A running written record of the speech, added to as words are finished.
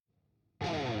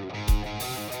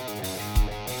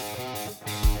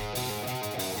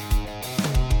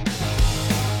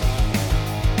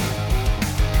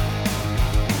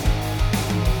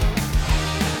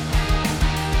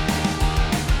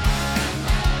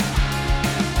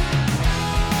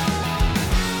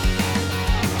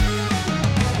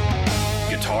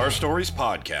Stories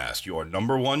Podcast, your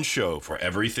number one show for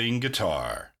everything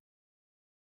guitar.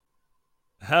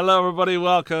 Hello, everybody.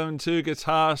 Welcome to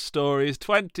Guitar Stories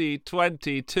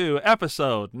 2022,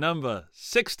 episode number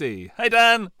 60. Hey,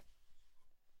 Dan.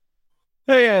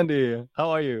 Hey, Andy.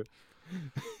 How are you?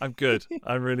 I'm good.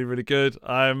 I'm really, really good.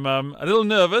 I'm a little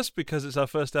nervous because it's our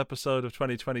first episode of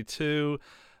 2022.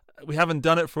 We haven't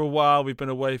done it for a while. We've been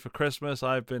away for Christmas.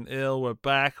 I've been ill. We're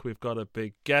back. We've got a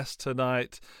big guest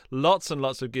tonight. Lots and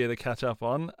lots of gear to catch up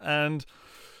on. And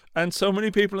so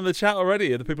many people in the chat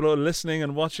already. The people who are listening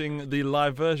and watching the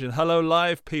live version. Hello,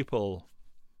 live people.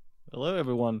 Hello,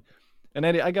 everyone. And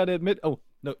Andy, I got to admit... Oh,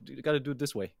 no, you got to do it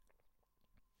this way.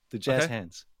 The jazz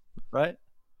hands. Right?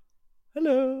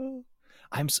 Hello.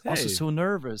 I'm also so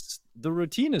nervous. The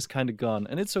routine is kind of gone.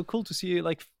 And it's so cool to see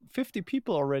like 50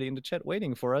 people already in the chat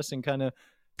waiting for us and kind of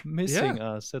missing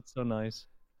us. That's so nice.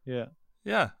 Yeah.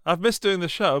 Yeah. I've missed doing the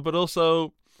show, but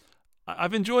also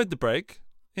I've enjoyed the break.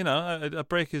 You know, a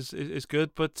break is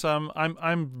good. But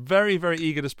I'm very, very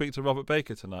eager to speak to Robert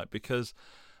Baker tonight because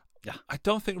I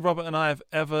don't think Robert and I have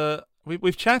ever...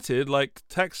 We've chatted, like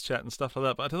text chat and stuff like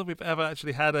that, but I don't think we've ever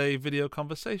actually had a video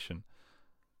conversation.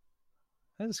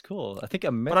 That is cool. I think I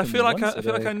met him. But I feel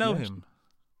like I know him.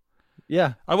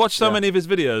 Yeah. I watched so many of his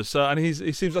videos, and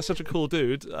he seems like such a cool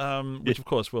dude, which of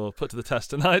course we'll put to the test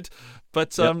tonight.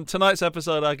 But tonight's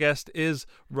episode, our guest is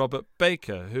Robert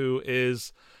Baker, who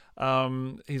is...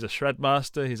 he's a shred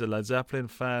master, he's a Led Zeppelin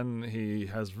fan, he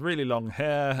has really long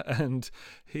hair, and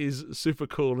he's super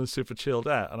cool and super chilled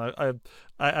out. And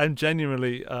I'm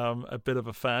genuinely a bit of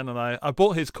a fan, and I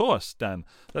bought his course, Dan.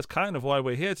 That's kind of why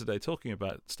we're here today, talking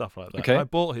about stuff like that. Okay. I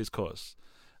bought his course,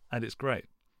 and it's great.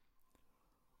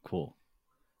 Cool.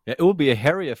 Yeah, it will be a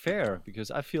hairy affair, because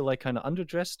I feel like kind of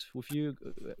underdressed with you,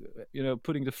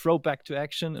 putting the throwback to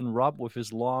action, and Rob with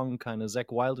his long, kind of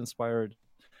Zakk Wylde-inspired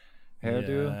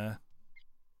hairdo.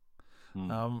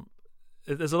 Yeah.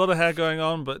 There's a lot of hair going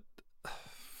on, but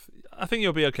I think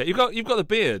you'll be okay. You've got the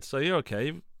beard, so you're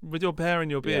okay. With your hair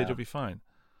and your beard, you'll be fine.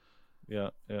 Yeah.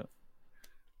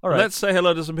 All right. Let's say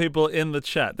hello to some people in the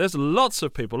chat. There's lots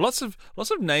of people, lots of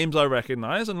names I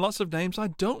recognize, and lots of names I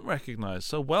don't recognize.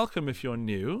 So welcome if you're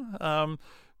new.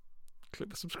 Click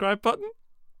the subscribe button.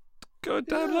 Go and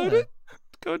download it.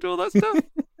 Go and do all that stuff.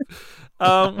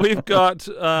 We've got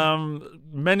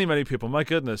many people. My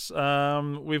goodness.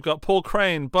 We've got Paul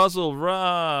Crane, Buzzle,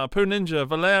 Ra, Poo Ninja,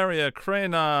 Valeria,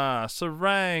 Crana,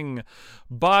 Sarang,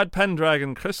 Bard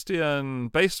Pendragon, Christian,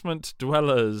 Basement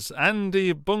Dwellers,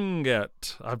 Andy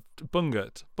Bungert.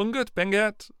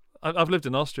 Bungert. I've lived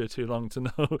in Austria too long to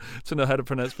know how to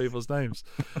pronounce people's names.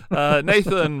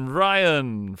 Nathan,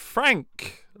 Ryan,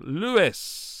 Frank,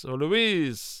 Louise.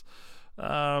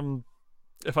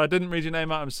 If I didn't read your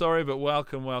name out, I'm sorry, but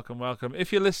welcome.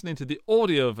 If you're listening to the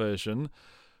audio version,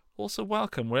 also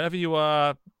welcome. Wherever you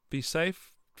are, be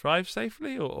safe, drive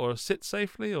safely, or sit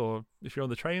safely, or if you're on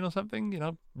the train or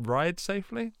something, ride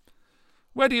safely.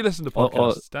 Where do you listen to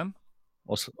podcasts, Dan?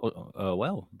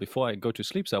 Well, before I go to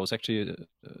sleep, so I was actually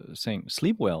saying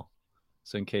sleep well.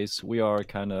 So in case we are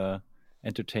kind of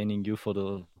entertaining you for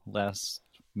the last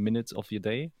minutes of your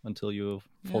day until you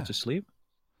fall to sleep.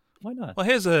 Why not? Well,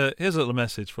 here's a little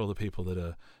message for all the people that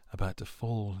are about to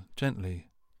fall gently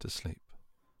to sleep.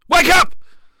 Wake up!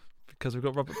 Because we've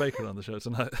got Robert Baker on the show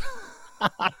tonight.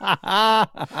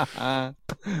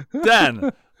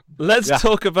 Dan, let's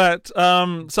talk about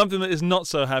something that is not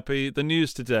so happy, the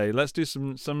news today. Let's do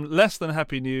some less than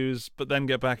happy news, but then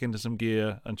get back into some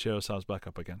gear and cheer ourselves back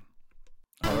up again.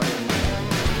 All right.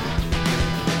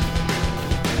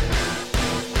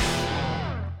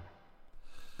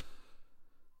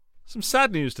 Some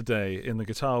sad news today in the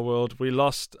guitar world. We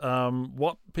lost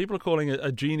what people are calling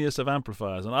a genius of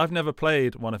amplifiers. And I've never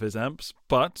played one of his amps,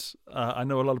 but I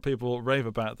know a lot of people rave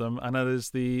about them. And that is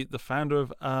the founder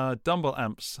of Dumble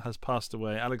Amps has passed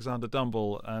away, Alexander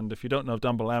Dumble. And if you don't know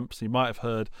Dumble Amps, you might have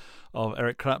heard of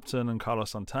Eric Clapton and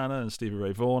Carlos Santana and Stevie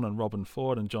Ray Vaughan and Robin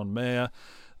Ford and John Mayer.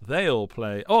 They all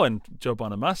play... Oh, and Joe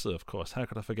Bonamassa, of course. How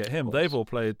could I forget him? They've all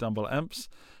played Dumble Amps.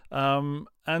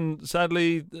 And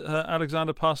sadly,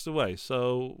 Alexander passed away.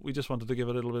 So we just wanted to give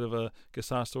a little bit of a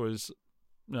Guitar Stories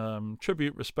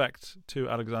tribute, respect to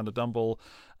Alexander Dumble.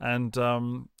 And,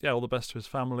 all the best to his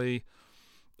family.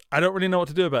 I don't really know what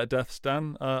to do about deaths,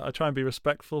 Dan. I try and be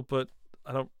respectful, but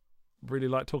I don't really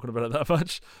like talking about it that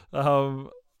much.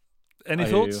 Any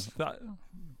thoughts?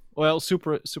 Well,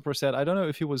 super sad. I don't know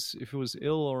if he was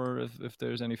ill or if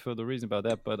there's any further reason about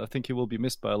that, but I think he will be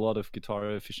missed by a lot of guitar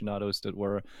aficionados that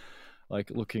were like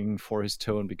looking for his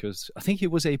tone, because I think he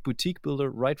was a boutique builder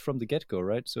right from the get-go,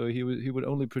 right? So he would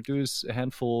only produce a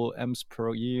handful amps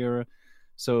per year.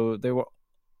 So they were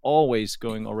always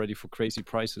going already for crazy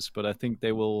prices, but I think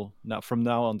they will now. From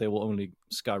now on, they will only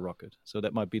skyrocket. So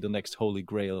that might be the next holy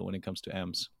grail when it comes to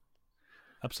amps.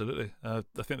 Absolutely. I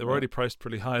think they're already priced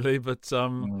pretty highly, but I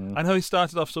know he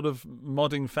started off sort of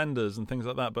modding Fenders and things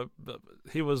like that, but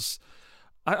he was.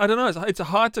 I don't know. It's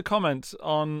hard to comment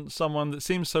on someone that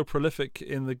seems so prolific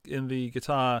in the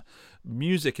guitar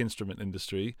music instrument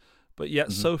industry, but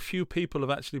yet so few people have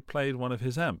actually played one of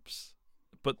his amps.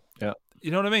 But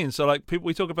you know what I mean? So like people,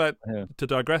 we talk about, to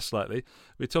digress slightly,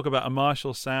 we talk about a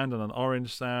Marshall sound and an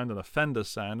Orange sound and a Fender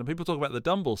sound, and people talk about the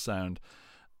Dumble sound.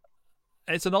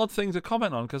 It's an odd thing to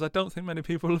comment on because I don't think many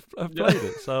people have played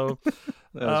it. So,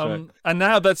 right. And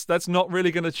now that's not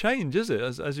really going to change, is it?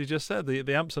 As you just said,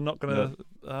 the amps are not going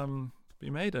to be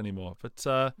made anymore. But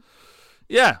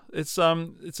it's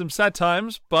some sad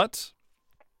times. But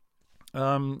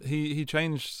he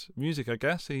changed music, I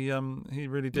guess. He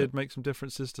really did make some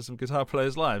differences to some guitar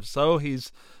players' lives. So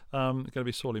he's going to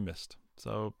be sorely missed.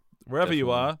 So wherever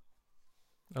you are,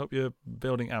 I hope you're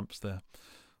building amps there.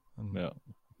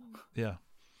 Yeah.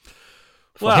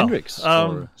 For Hendrix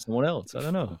or someone else. I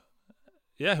don't know.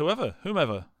 Yeah, whomever.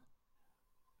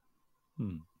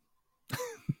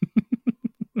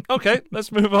 Okay,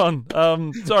 let's move on.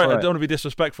 Sorry, right. I don't want to be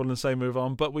disrespectful and say move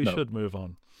on, but we should move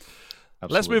on.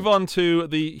 Absolutely. Let's move on to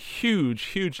the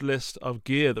huge list of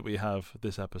gear that we have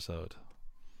this episode.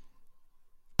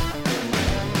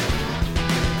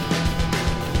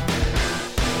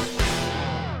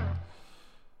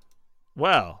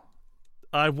 Well,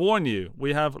 I warn you,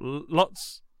 we have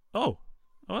lots. Oh,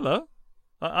 hello.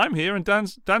 I'm here and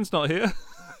Dan's not here.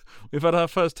 We've had our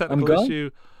first technical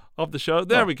issue of the show.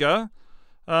 There we go.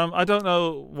 I don't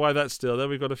know why that's still there.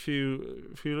 We've got a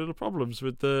few little problems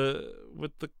with the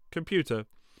computer.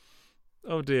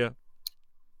 Oh dear.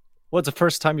 Well, it's the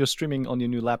first time you're streaming on your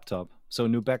new laptop. So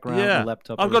new background, new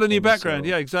laptop. I've got a new background.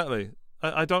 So... Yeah, exactly.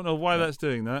 I don't know why that's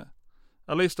doing that.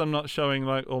 At least I'm not showing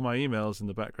like all my emails in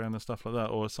the background and stuff like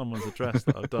that, or someone's address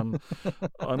that I've done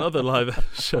on other live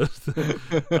shows.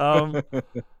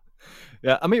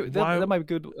 Yeah, I mean that might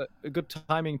be good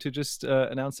timing to just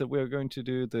announce that we're going to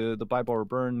do the Buy Borrow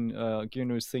Burn gear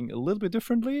news thing a little bit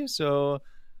differently. So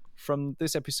from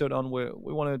this episode on,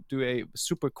 we want to do a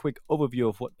super quick overview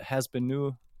of what has been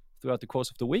new throughout the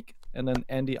course of the week, and then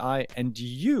Andy, I, and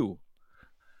you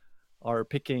are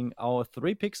picking our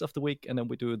 3 picks of the week, and then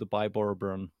we do the Buy Borrow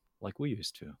Burn like we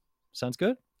used to. Sounds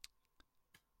good?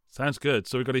 Sounds good.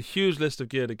 So we've got a huge list of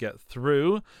gear to get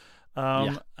through.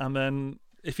 And then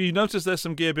if you notice there's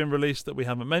some gear being released that we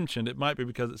haven't mentioned, it might be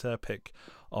because it's our pick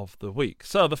of the week.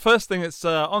 So the first thing that's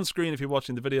on screen if you're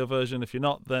watching the video version, if you're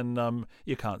not, then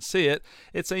you can't see it.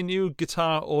 It's a new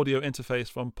guitar audio interface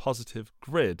from Positive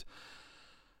Grid.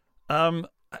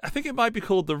 I think it might be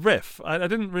called the Riff. I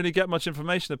didn't really get much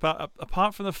information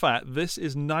apart from the fact this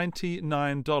is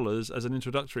 $99 as an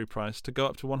introductory price to go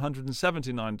up to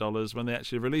 $179 when they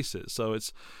actually release it. So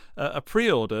it's a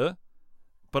pre-order,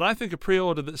 but I think a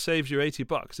pre-order that saves you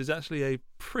 $80 is actually a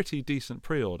pretty decent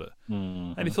pre-order.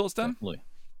 Mm-hmm. Any thoughts, Dan? Definitely.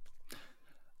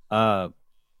 I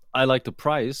like the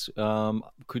price.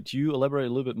 Could you elaborate a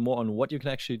little bit more on what you can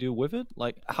actually do with it?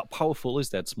 Like, how powerful is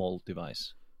that small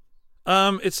device?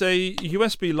 It's a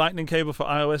USB Lightning cable for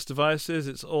iOS devices.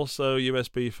 It's also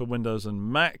USB for Windows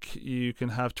and Mac. You can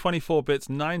have 24 bits,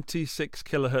 96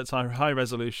 kilohertz high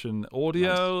resolution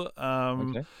audio. Nice.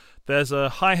 Okay. There's a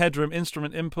high headroom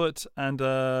instrument input and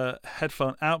a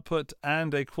headphone output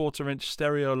and a 1/4-inch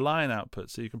stereo line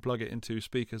output, so you can plug it into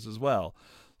speakers as well.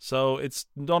 So it's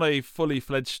not a fully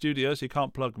fledged studio, so you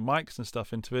can't plug mics and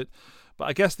stuff into it. But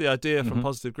I guess the idea from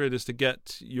Positive Grid is to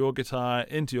get your guitar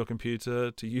into your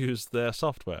computer to use their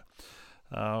software.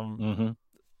 There's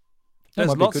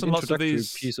lots and lots of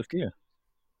these piece of gear.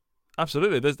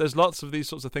 Absolutely, there's lots of these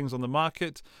sorts of things on the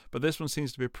market, but this one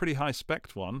seems to be a pretty high spec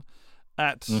one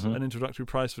at an introductory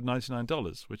price of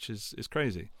 $99, which is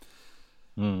crazy.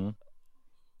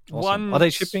 Awesome. Are they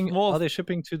shipping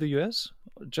to the US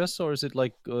or is it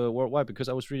like worldwide? Because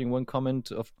I was reading one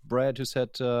comment of Brad who said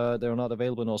they're not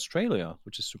available in Australia,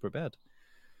 which is super bad.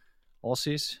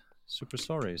 Aussies, super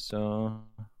sorry. So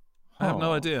I have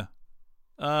no idea.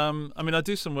 I mean, I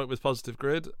do some work with Positive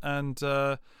Grid, and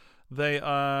there's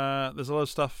a lot of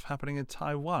stuff happening in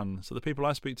Taiwan. So the people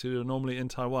I speak to are normally in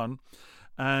Taiwan,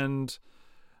 and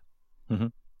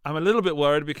I'm a little bit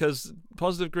worried because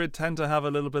Positive Grid tend to have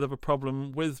a little bit of a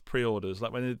problem with pre-orders.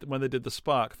 Like when they did the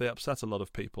Spark, they upset a lot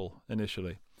of people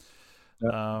initially.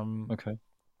 Okay.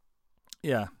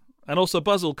 Yeah. And also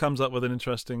Buzzle comes up with an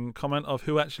interesting comment of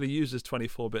who actually uses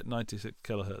 24-bit 96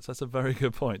 kilohertz. That's a very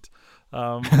good point.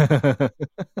 I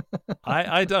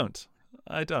don't.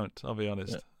 I'll be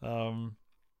honest.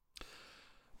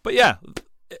 But yeah,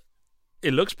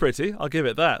 it looks pretty. I'll give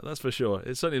it that. That's for sure.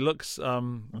 It certainly looks.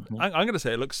 I'm going to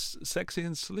say it looks sexy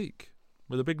and sleek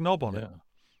with a big knob on it.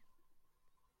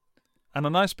 And a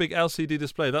nice big LCD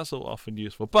display. That's all often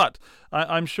useful. But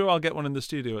I'm sure I'll get one in the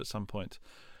studio at some point.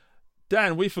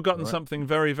 Dan, we've forgotten something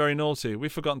very, very naughty.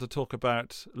 We've forgotten to talk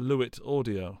about Lewitt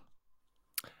Audio.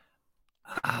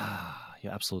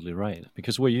 You're absolutely right.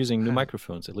 Because we're using new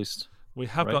microphones, at least. We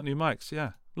have got new mics,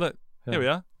 yeah. Look, here we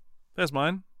are. There's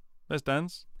mine. There's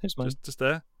Dan's. Here's mine. Just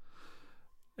there.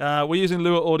 We're using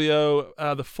Lewitt Audio,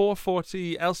 the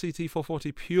 440 LCT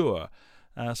 440 Pure.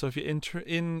 So if you're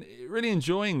really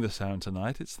enjoying the sound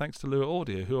tonight, it's thanks to Lewitt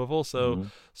Audio, who have also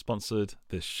sponsored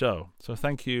this show. So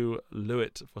thank you,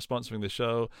 Lewitt, for sponsoring the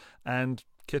show and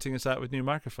kitting us out with new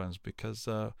microphones, because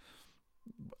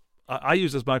I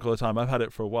use this mic all the time. I've had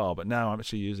it for a while, but now I'm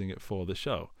actually using it for the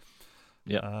show.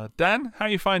 Yeah. Dan, how are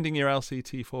you finding your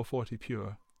LCT 440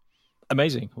 Pure?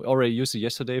 Amazing. We already used it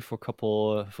yesterday for a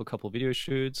couple video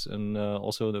shoots, and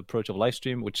also the approach of live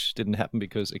stream, which didn't happen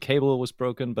because a cable was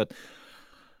broken. But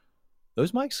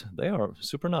those mics, they are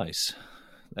super nice,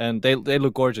 and they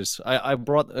look gorgeous. I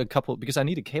brought a couple because I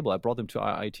need a cable. I brought them to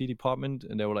our IT department,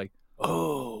 and they were like,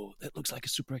 "Oh, that looks like a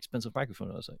super expensive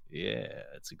microphone." I was like, "Yeah,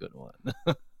 it's a good one."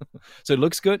 So it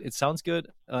looks good. It sounds good.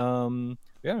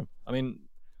 Yeah, I mean,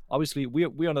 obviously we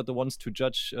are not the ones to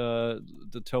judge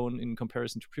the tone in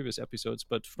comparison to previous episodes,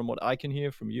 but from what I can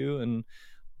hear from you and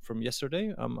from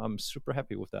yesterday, I'm super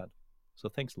happy with that. So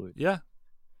thanks, Louis. Yeah.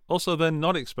 Also, they're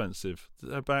not expensive.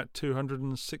 They're about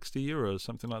 €260,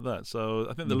 something like that. So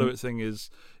I think the Lewitt thing is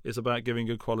about giving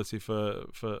good quality for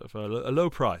a low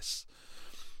price.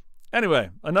 Anyway,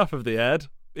 enough of the ad.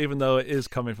 Even though it is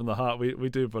coming from the heart, we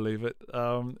do believe it.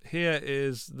 Here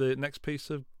is the next piece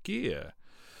of gear.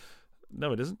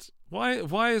 No, it isn't.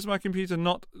 Why is my computer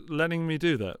not letting me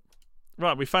do that?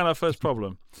 Right, we found our first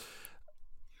problem.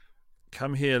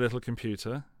 Come here, little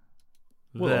computer.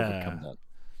 We'll overcome that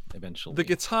eventually. The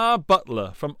Guitar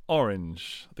Butler from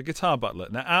Orange. The Guitar Butler.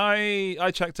 Now,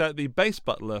 I checked out the Bass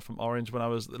Butler from Orange when I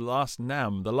was the last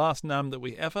NAMM that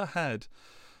we ever had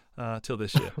till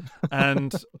this year.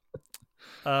 And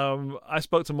I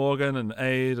spoke to Morgan and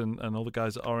Aid and all the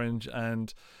guys at Orange,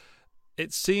 and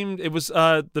it was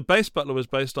the Bass Butler was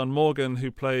based on Morgan,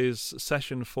 who plays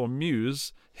session for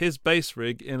Muse, his bass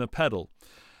rig in a pedal.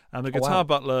 And the Guitar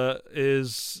Butler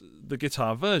is the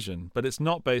guitar version, but it's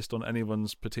not based on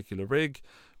anyone's particular rig,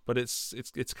 but it's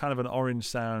kind of an Orange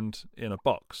sound in a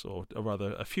box, or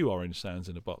rather a few Orange sounds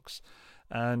in a box.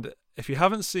 And if you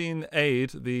haven't seen Aid,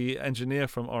 the engineer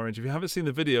from Orange, if you haven't seen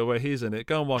the video where he's in it,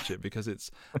 go and watch it, because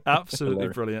it's absolutely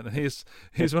brilliant. And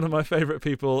he's one of my favorite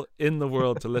people in the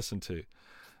world to listen to.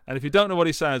 And if you don't know what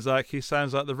he sounds like the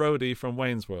roadie from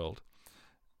Wayne's World.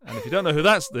 And if you don't know who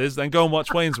that is, then go and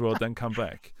watch Wayne's World, then come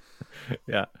back.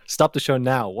 Yeah. Stop the show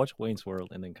now, watch Wayne's World,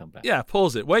 and then come back. Yeah,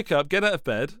 pause it. Wake up, get out of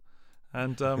bed,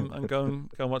 and go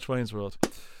and watch Wayne's World.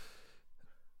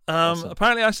 Awesome.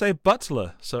 Apparently I say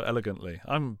butler so elegantly.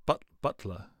 I'm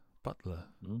butler.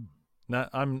 Now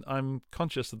I'm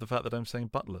conscious of the fact that I'm saying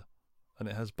butler, and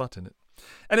it has butt in it.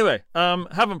 Anyway,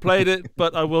 haven't played it,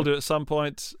 but I will do at some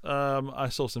point. I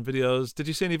saw some videos. Did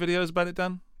you see any videos about it,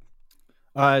 Dan?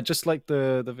 Just like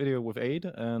the video with Aid,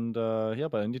 and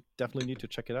but I definitely need to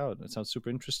check it out. It sounds super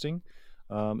interesting.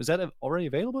 Is that already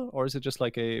available, or is it just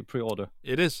like a pre-order?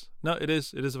 It is. No, it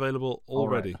is. It is available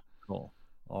already. Cool.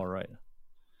 All right.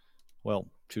 Well,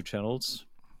 2 channels,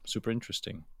 super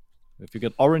interesting. If you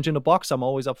get Orange in a box, I'm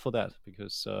always up for that,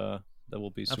 because that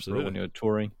will be super when you're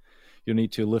touring. You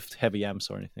need to lift heavy amps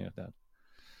or anything like that.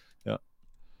 Yeah.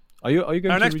 Are you going to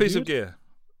our next piece of gear?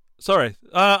 Sorry,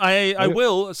 I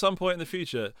will at some point in the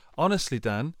future. Honestly,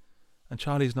 Dan, and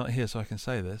Charlie's not here, so I can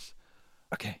say this.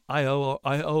 Okay. I owe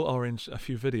Orange a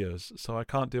few videos, so I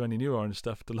can't do any new Orange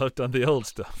stuff till I've done the old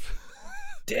stuff.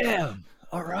 Damn.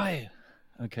 All right.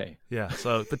 Okay. Yeah.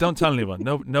 So, but don't tell anyone.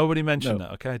 Nobody mentioned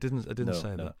that. Okay, I didn't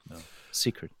say that. No.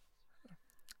 Secret.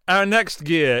 Our next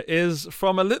gear is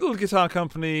from a little guitar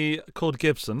company called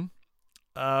Gibson.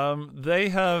 They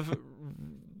have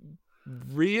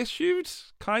reissued,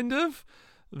 kind of,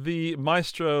 the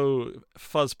Maestro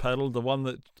fuzz pedal, the one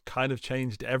that kind of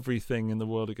changed everything in the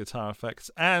world of guitar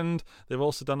effects. And they've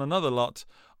also done another lot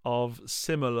of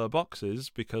similar boxes,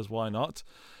 because why not?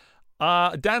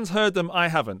 Dan's heard them, I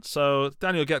haven't. So,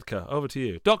 Daniel Getka, over to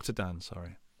you. Dr. Dan,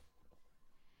 sorry.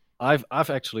 I've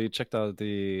actually checked out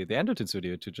the Andertons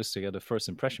video to get a first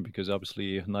impression, because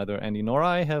obviously neither Andy nor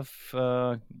I have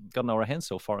gotten our hands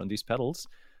so far on these pedals.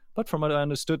 But from what I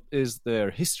understood, is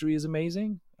their history is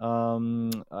amazing.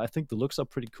 I think the looks are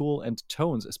pretty cool, and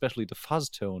tones, especially the fuzz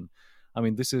tone. I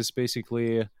mean, this is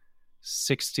basically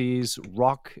 60s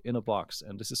rock in a box.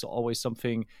 And this is always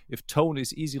something, if tone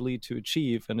is easily to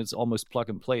achieve and it's almost plug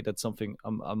and play, that's something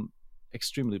I'm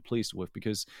extremely pleased with,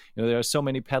 because there are so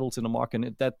many pedals in the market,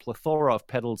 and that plethora of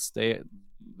pedals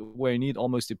where you need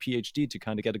almost a PhD to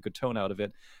kind of get a good tone out of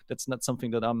it. That's not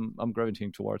something that I'm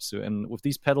gravitating towards to. And with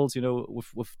these pedals,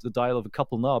 with the dial of a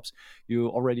couple knobs, you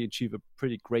already achieve a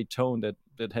pretty great tone that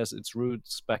has its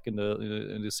roots back in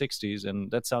the 60s,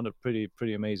 and that sounded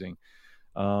pretty amazing.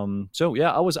 So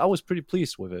yeah, I was pretty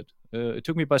pleased with it. It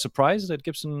took me by surprise that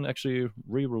Gibson actually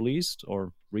re-released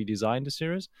or redesigned the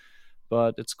series,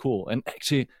 but it's cool. And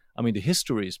actually, I mean, the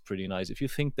history is pretty nice. If you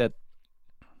think that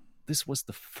this was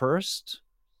the first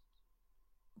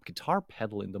guitar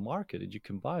pedal in the market that you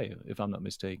can buy, if I'm not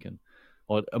mistaken,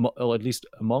 or at least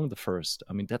among the first.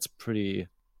 I mean, that's pretty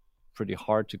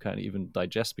hard to kind of even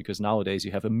digest, because nowadays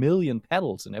you have 1 million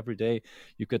pedals, and every day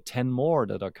you get 10 more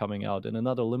that are coming out, and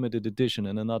another limited edition,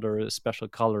 and another special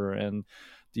color, and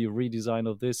the redesign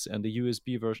of this, and the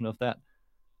USB version of that.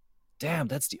 Damn,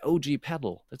 that's the OG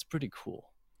pedal. That's pretty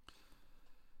cool.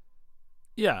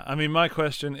 Yeah, I mean, my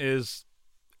question is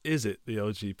it the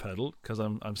OG pedal? Because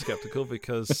I'm skeptical,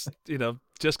 because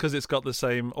just because it's got the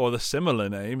same or the similar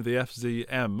name, the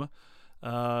FZM,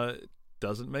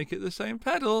 doesn't make it the same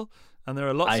pedal. And there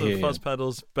are lots of fuzz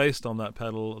pedals based on that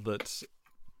pedal that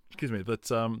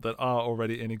are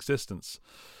already in existence.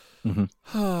 Mm-hmm.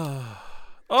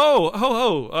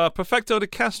 Perfecto de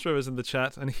Castro is in the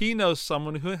chat, and he knows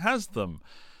someone who has them.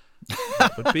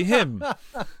 That would be him. By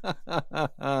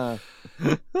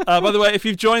the way, if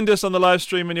you've joined us on the live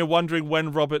stream and you're wondering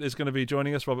when Robert is going to be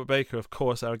joining us, Robert Baker, of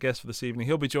course, our guest for this evening,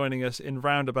 he'll be joining us in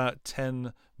round about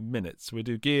 10 minutes. We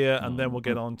do gear, and then we'll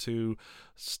get on to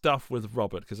stuff with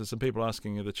Robert, because there's some people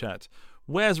asking in the chat,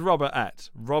 where's Robert at?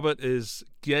 Robert is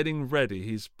getting ready.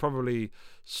 He's probably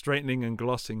straightening and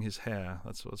glossing his hair.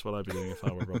 That's what I'd be doing if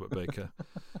I were Robert Baker,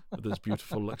 with his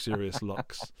beautiful, luxurious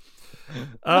locks.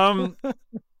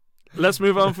 Let's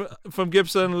move on from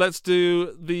Gibson. Let's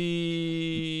do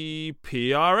the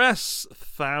PRS.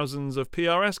 Thousands of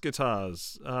PRS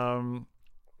guitars. Dan,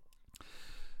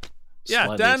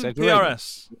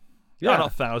 PRS. Yeah,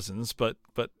 not thousands, but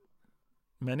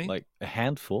many. Like a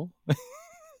handful.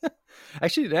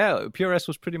 Actually, yeah, PRS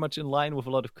was pretty much in line with a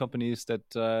lot of companies that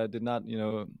did not,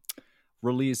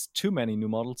 release too many new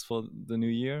models for the new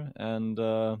year, and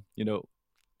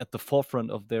at the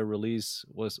forefront of their release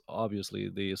was obviously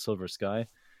the Silver Sky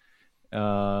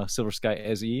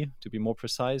SE, to be more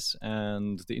precise.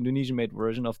 And the Indonesian-made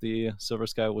version of the Silver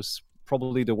Sky was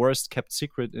probably the worst kept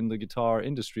secret in the guitar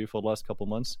industry for the last couple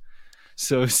months.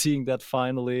 So seeing that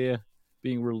finally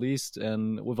being released,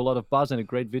 and with a lot of buzz and a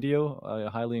great video, I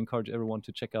highly encourage everyone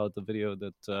to check out the video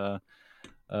that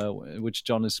which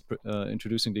John is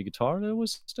introducing the guitar.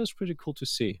 That's pretty cool to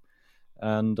see.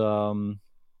 And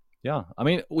yeah, I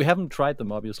mean, we haven't tried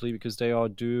them obviously, because they are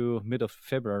due mid of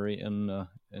February in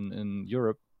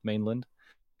Europe mainland,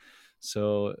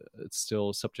 so it's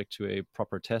still subject to a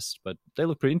proper test. But they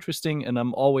look pretty interesting, and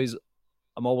I'm always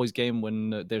game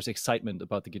when there's excitement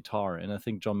about the guitar, and I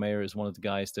think John Mayer is one of the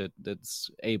guys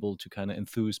that's able to kind of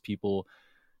enthuse people,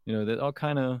 that are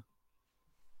kind of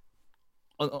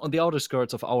on the outer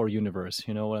skirts of our universe.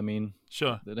 You know what I mean?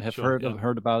 Sure. That have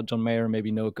heard about John Mayer,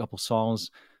 maybe know a couple songs.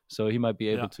 So he might be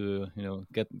able to,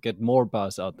 get more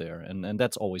buzz out there, and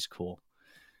that's always cool.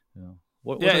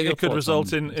 It could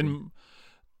result in.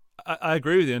 I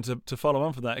agree with you, and to follow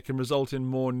on from that, it can result in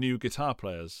more new guitar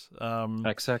players.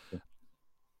 Exactly.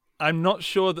 I'm not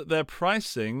sure that their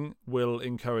pricing will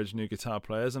encourage new guitar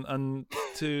players. And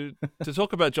to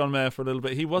talk about John Mayer for a little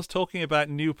bit, he was talking about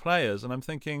new players, and I'm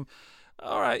thinking,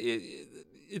 all right,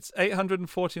 it's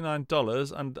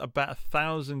 $849 and about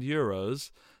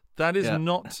 €1,000. That is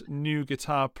not new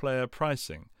guitar player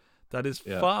pricing. That is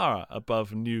far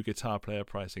above new guitar player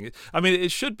pricing.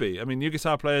 It should be. I mean, new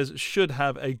guitar players should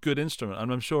have a good instrument,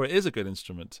 and I'm sure it is a good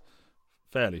instrument.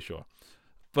 Fairly sure.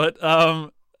 But,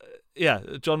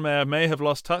 John Mayer may have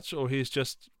lost touch, or he's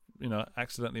just,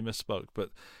 accidentally misspoke.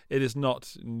 But it is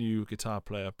not new guitar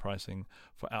player pricing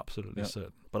for absolutely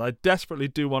certain. But I desperately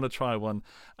do want to try one,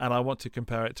 and I want to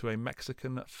compare it to a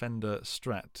Mexican Fender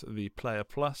Strat, the Player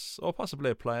Plus, or possibly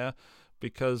a Player,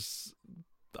 because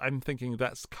I'm thinking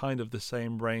that's kind of the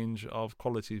same range of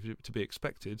quality to be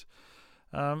expected.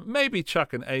 Maybe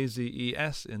chuck an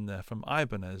AZES in there from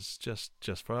Ibanez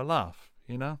just for a laugh.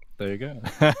 There you go.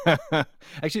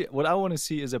 Actually, what I want to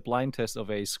see is a blind test of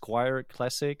a Squier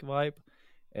Classic vibe,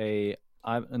 an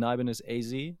Ibanez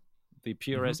AZ, the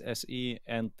PRS SE,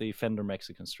 and the Fender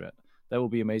Mexican Strat. That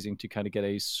would be amazing to kind of get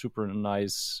a super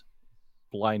nice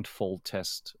blindfold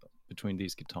test between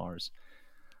these guitars.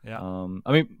 Yeah.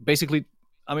 I mean, basically,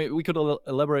 we could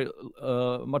elaborate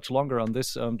much longer on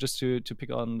this. Just to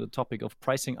pick on the topic of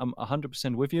pricing, I'm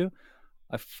 100% with you.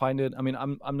 I find it. I mean,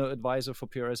 I'm no advisor for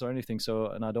PRS or anything, so,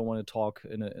 and I don't want to talk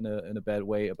in a bad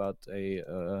way about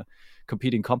a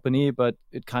competing company, but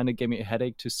it kind of gave me a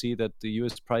headache to see that the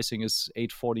US pricing is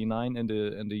 $849 and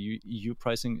the EU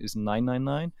pricing is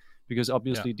 $999, because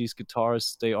obviously these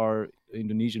guitars, they are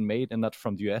Indonesian made and not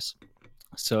from the US.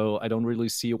 So I don't really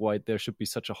see why there should be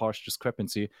such a harsh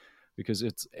discrepancy, because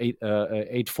it's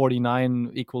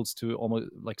 $849 equals to almost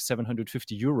like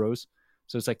 750 euros.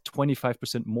 So it's like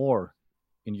 25% more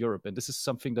in Europe. And this is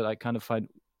something that I kind of find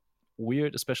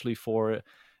weird, especially for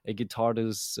a guitar that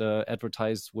is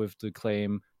advertised with the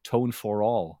claim tone for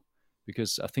all,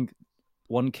 because I think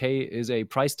 1K is a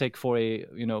price tag for a,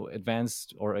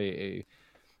 advanced or a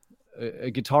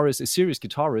guitarist, a serious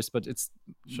guitarist, but it's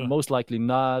most likely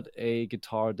not a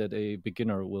guitar that a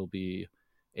beginner will be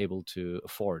able to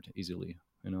afford easily,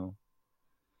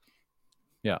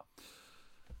 Yeah.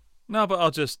 No, but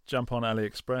I'll just jump on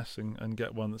AliExpress and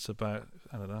get one that's about,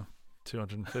 I don't know,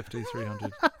 250,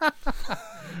 300.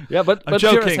 Yeah, but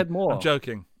joking. PRS had more. I'm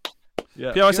joking.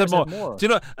 Yeah, PRS had more. Do you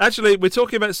know, actually, we're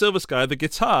talking about Silver Sky, the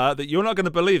guitar that you're not going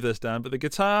to believe this, Dan, but the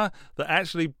guitar that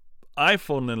actually I've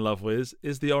fallen in love with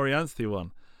is the Orianthi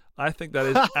one. I think that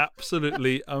is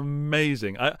absolutely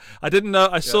amazing. I didn't know.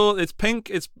 I saw it's pink.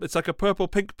 It's like a purple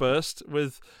pink burst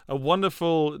with a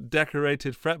wonderful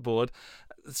decorated fretboard.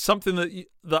 Something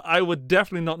that I would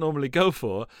definitely not normally go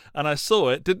for. And I saw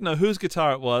it, didn't know whose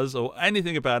guitar it was or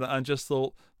anything about it, and just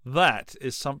thought that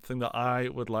is something that I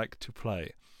would like to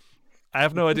play. I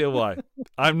have no idea why.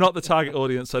 I'm not the target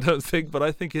audience, I don't think, but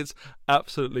I think it's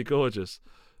absolutely gorgeous.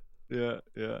 Yeah.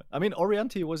 I mean,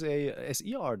 Orianthi was a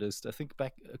SE artist. I think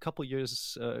back a couple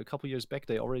years back,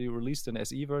 they already released an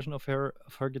SE version of her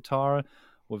guitar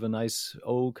with a nice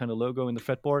O kind of logo in the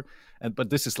fretboard. But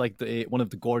this is like one of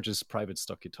the gorgeous private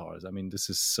stock guitars. I mean, this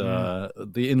is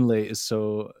the inlay is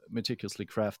so meticulously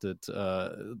crafted.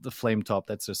 The flame top,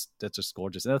 that's just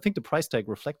gorgeous. And I think the price tag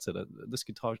reflects it. This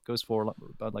guitar goes for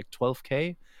about like $12K,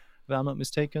 if I'm not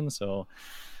mistaken. So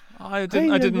I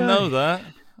didn't know that.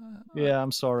 Yeah,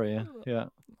 I'm sorry. Yeah.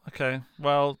 Okay.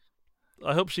 Well,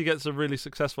 I hope she gets a really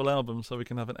successful album so we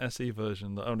can have an SE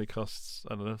version that only costs,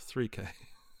 I don't know, $3K.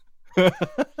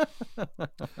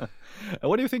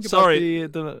 What do you think about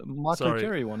the Marco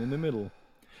Jerry one in the middle?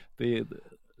 The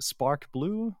Spark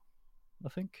Blue, I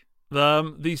think.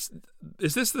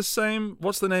 Is this the same?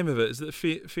 What's the name of it? Is it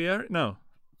Fiore? No.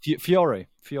 Fiore.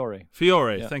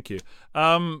 Yeah. Thank you.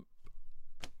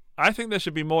 I think there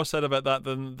should be more said about that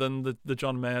than the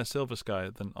John Mayer Silver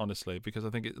Sky, honestly, because I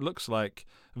think it looks like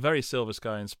very Silver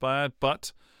Sky inspired,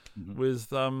 but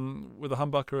with a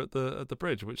humbucker at the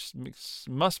bridge, which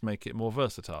must make it more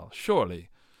versatile, surely.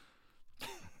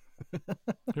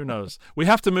 Who knows? We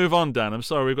have to move on, Dan. I'm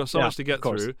sorry, we've got so much to get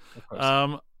through.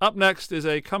 Up next is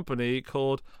a company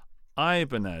called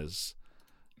Ibanez.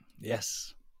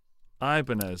 Yes.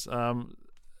 Ibanez.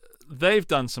 They've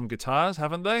done some guitars,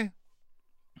 haven't they?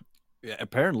 Yeah,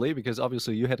 apparently, because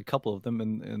obviously you had a couple of them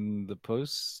in the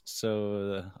post,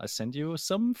 so I sent you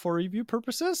some for review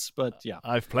purposes. But yeah,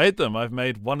 I've played them. I've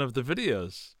made one of the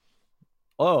videos.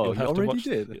 Oh, you already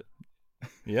did.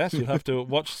 Yes, you'll have to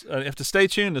watch. You have to stay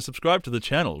tuned and subscribe to the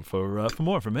channel for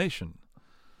more information.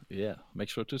 Yeah, make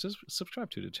sure to subscribe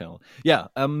to the channel. Yeah,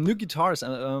 new guitars.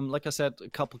 Like I said, a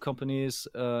couple companies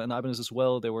and Ibanez as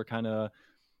well. They were kind of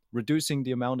reducing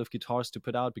the amount of guitars to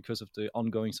put out because of the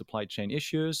ongoing supply chain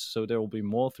issues. So there will be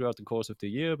more throughout the course of the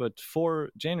year. But for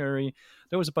January,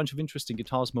 there was a bunch of interesting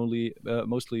guitars,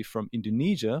 mostly from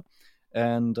Indonesia.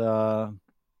 And a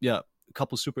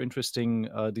couple super interesting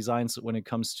designs when it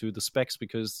comes to the specs,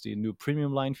 because the new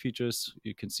premium line features,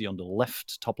 you can see on the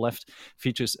top left,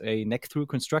 features a neck-through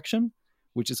construction,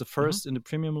 which is a first in the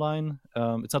premium line.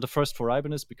 It's not a first for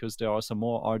Ibanez because there are some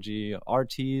more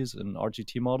RTs and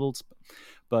RGT models,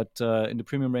 but in the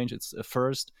premium range, it's a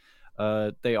first.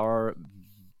 They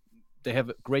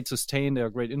have great sustain. They are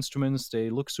great instruments. They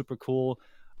look super cool.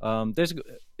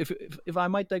 If I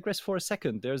might digress for a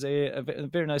second, there's a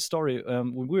very nice story.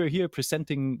 When we were here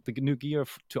presenting the new gear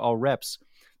to our reps,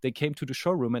 they came to the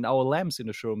showroom, and our lamps in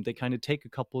the showroom, they kind of take a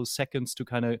couple of seconds to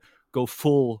kind of go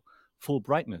full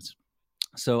brightness.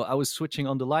 So I was switching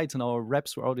on the lights, and our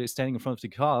reps were already standing in front of the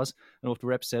cars, and one of the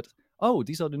reps said, "Oh,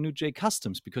 these are the new J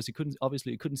Customs," because he couldn't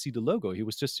see the logo. He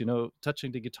was just,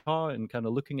 touching the guitar and kind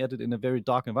of looking at it in a very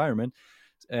dark environment.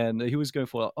 And he was going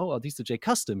for, are these the J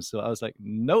Customs? So I was like,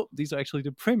 no, these are actually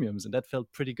the premiums. And that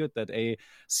felt pretty good, that a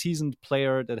seasoned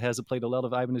player that has played a lot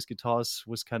of Ibanez guitars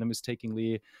was kind of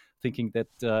mistakenly thinking that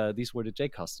these were the J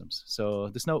Customs. So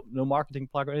there's no marketing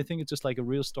plug or anything. It's just like a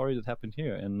real story that happened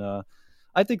here. And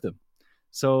I dig them.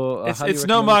 So it's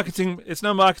no marketing. It's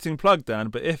no marketing plug, Dan.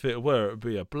 But if it were, it would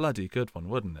be a bloody good one,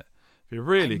 wouldn't it? It'd be a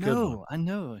really good one. I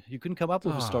know. You couldn't come up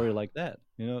with a story like that.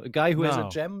 You know, a guy who has a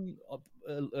gem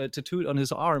tattooed on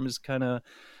his arm is kind of,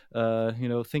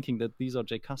 thinking that these are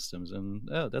J Customs, and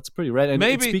that's pretty rad. And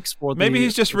maybe it speaks for maybe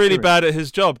he's just really bad at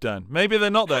his job, Dan. Maybe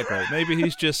they're not that great. Maybe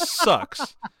he's just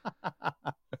sucks.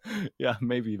 Yeah,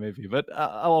 maybe. But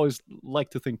I always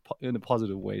like to think in a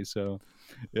positive way. So,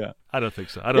 yeah, I don't think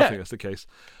so. I don't think that's the case.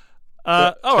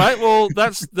 All right, well,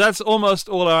 that's almost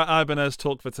all our Ibanez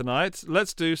talk for tonight.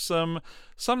 Let's do some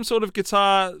sort of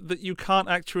guitar that you can't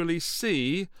actually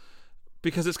see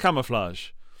because it's camouflage.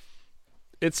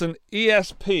 It's an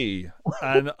ESP,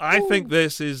 and I think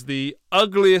this is the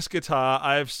ugliest guitar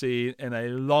I have seen in a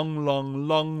long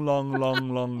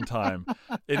time.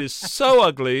 It is so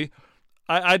ugly,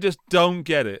 I just don't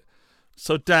get it.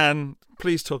 So, Dan,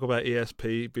 please talk about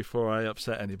ESP before I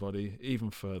upset anybody even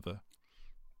further.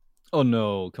 Oh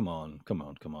no! Come on!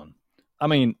 I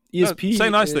mean, ESP.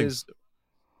 Say nice things.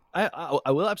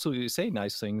 I will absolutely say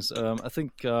nice things. I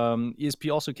think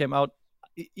ESP also came out.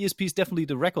 ESP is definitely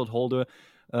the record holder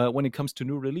when it comes to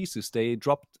new releases. They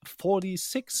dropped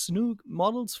 46 new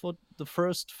models for the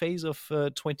first phase of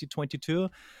 2022,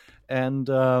 and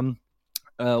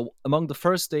among the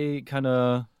first they kind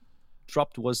of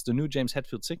dropped was the new James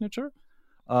Hetfield Signature.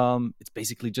 It's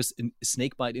basically just a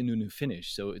snakebite in a new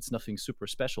finish, so it's nothing super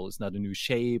special. It's not a new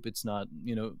shape. It's not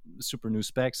super new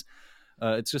specs.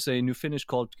 It's just a new finish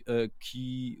called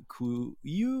Kuiu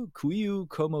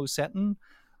Como Satin.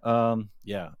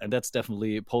 And that's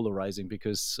definitely polarizing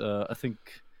because I think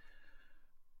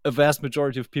a vast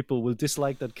majority of people will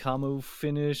dislike that camo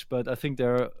finish, but I think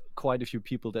there are quite a few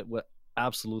people that will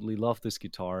absolutely love this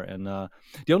guitar. And the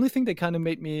only thing that kind of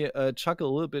made me chuckle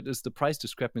a little bit is the price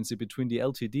discrepancy between the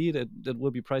LTD that will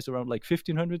be priced around like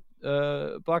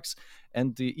 $1,500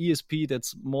 and the ESP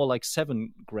that's more like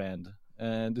 $7,000.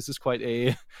 And this is quite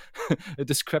a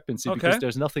discrepancy because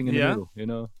there's nothing in the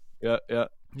middle,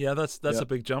 Yeah, that's a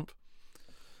big jump.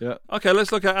 Yeah. Okay,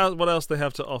 let's look at what else they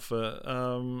have to offer.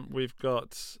 We've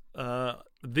got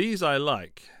these I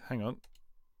like. Hang on.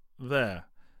 There.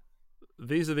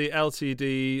 These are the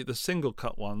LTD, the single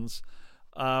cut ones.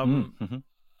 A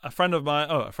friend of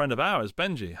ours,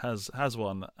 Benji, has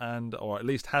one, or at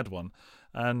least had one.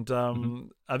 And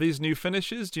are these new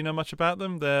finishes? Do you know much about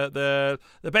them? They're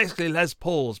basically Les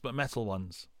Pauls, but metal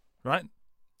ones, right?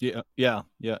 Yeah.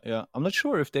 I'm not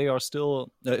sure if they are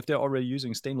still if they're already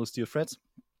using stainless steel frets,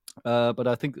 but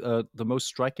I think the most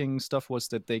striking stuff was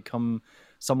that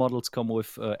some models come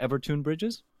with Evertune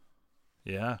bridges.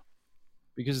 Yeah,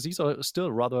 because these are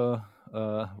still rather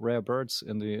rare birds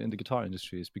in the guitar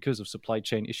industries because of supply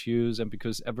chain issues and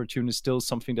because Evertune is still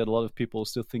something that a lot of people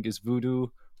still think is voodoo,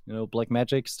 black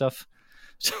magic stuff.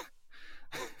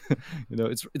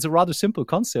 It's a rather simple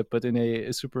concept, but in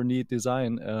a super neat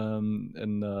design,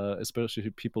 and especially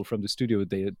people from the studio,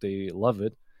 they love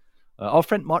it. Our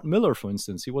friend Martin Miller, for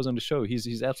instance, he was on the show.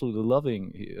 He's absolutely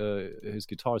loving his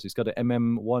guitars. He's got an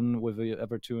MM1 with a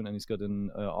Evertune, and he's got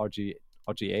an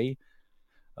RGA.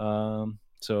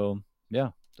 So yeah,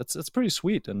 that's pretty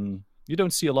sweet, and you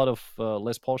don't see a lot of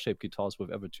Les Paul shaped guitars with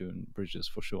Evertune bridges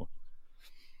for sure.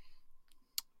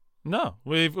 No,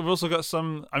 we've also got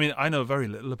some. I mean, I know very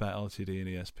little about LTD and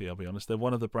ESP. I'll be honest; they're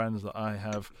one of the brands that I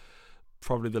have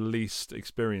probably the least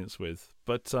experience with.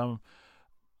 But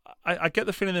I get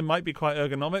the feeling they might be quite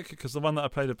ergonomic because the one that I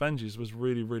played at Benji's was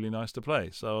really, really nice to play.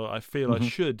 So I feel I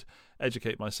should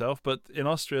educate myself. But in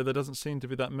Austria, there doesn't seem to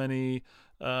be that many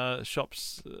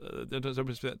shops.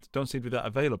 Don't seem to be that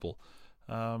available.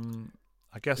 I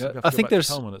guess I think there's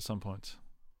Hellman at some point.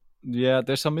 Yeah,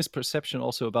 there's some misperception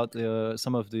also about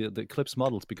some of the Eclipse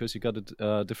models because you got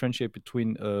to differentiate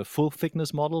between full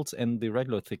thickness models and the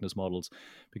regular thickness models,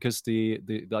 because the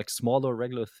like smaller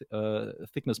regular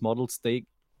thickness models, they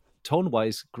tone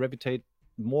wise gravitate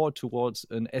more towards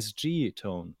an SG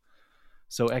tone.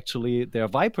 So actually, their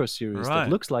Viper series that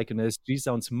looks like an SG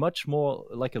sounds much more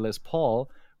like a Les Paul,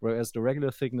 whereas the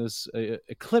regular thickness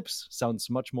Eclipse sounds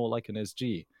much more like an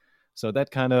SG. So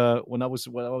that kind of when I was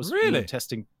really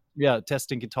testing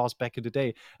guitars back in the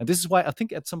day. And this is why I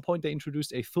think at some point they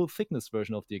introduced a full thickness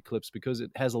version of the Eclipse, because it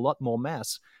has a lot more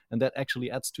mass, and that actually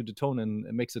adds to the tone and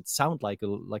makes it sound like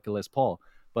a Les Paul.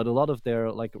 But a lot of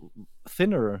their like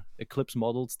thinner Eclipse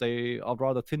models, they are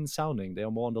rather thin sounding. They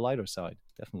are more on the lighter side,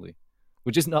 definitely.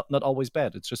 which is not always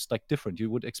bad. It's just like different. You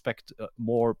would expect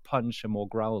more punch and more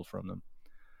growl from them.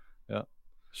 Yeah.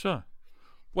 Sure.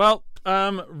 Well,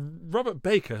 Robert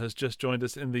Baker has just joined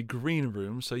us in the green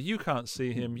room, so you can't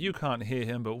see him, you can't hear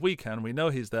him, but we can. We know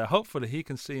he's there. Hopefully, he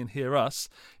can see and hear us.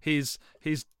 He's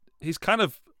kind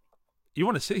of, you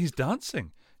want to see? He's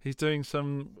dancing. He's doing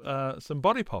some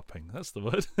body popping. That's the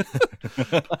word.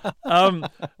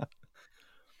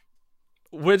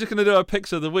 We're just going to do our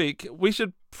picks of the week. We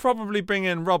should probably bring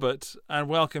in Robert and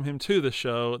welcome him to the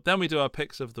show. Then we do our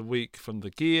picks of the week from the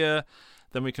gear.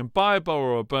 Then we can buy,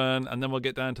 borrow, or burn, and then we'll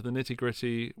get down to the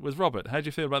nitty-gritty with Robert. How do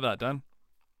you feel about that, Dan?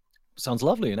 Sounds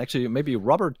lovely. And actually, maybe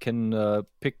Robert can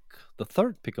pick the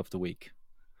third pick of the week.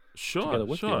 Sure.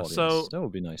 So that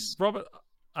would be nice. Robert,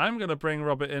 I'm going to bring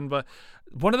Robert in, but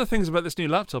one of the things about this new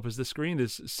laptop is the screen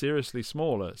is seriously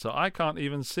smaller, so I can't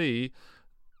even see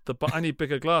I need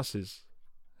bigger glasses.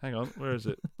 Hang on, where is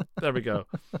it? There we go.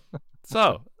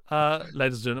 So,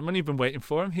 ladies and gentlemen, you've been waiting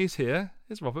for him. He's here.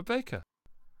 It's Robert Baker.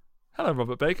 Hello,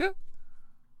 Robert Baker.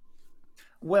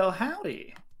 Well,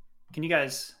 howdy. Can you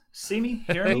guys see me,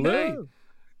 hear me? Hello.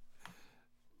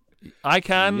 I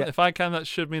can. Yeah. If I can, that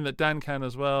should mean that Dan can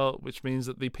as well, which means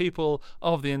that the people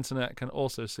of the internet can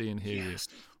also see and hear you.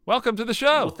 Welcome to the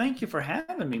show. Well, thank you for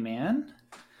having me, man.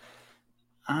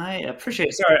 I appreciate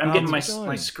it. Sorry, I'm getting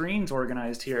my screens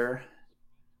organized here.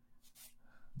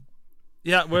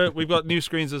 Yeah, we've got new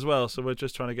screens as well, so we're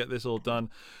just trying to get this all done.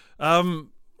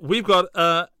 We've got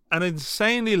an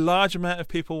insanely large amount of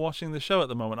people watching the show at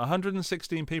the moment.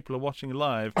 116 people are watching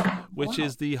live, which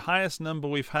is the highest number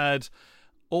we've had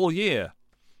all year.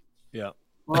 Yeah.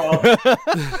 We're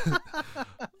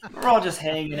all just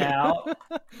hanging out.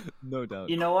 No doubt.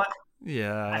 You know what?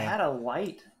 Yeah. I had a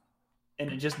light,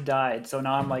 and it just died. So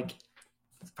now I'm like,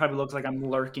 it probably looks like I'm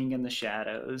lurking in the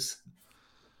shadows.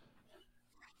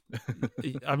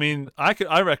 I mean,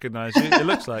 I recognize you. It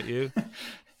looks like you.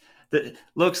 That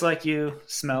looks like you,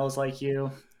 smells like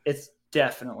you. It's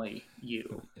definitely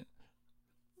you.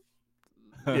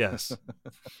 Yes.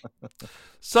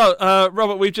 So,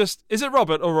 Robert, is it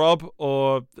Robert or Rob,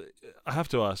 or I have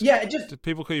to ask? Yeah, do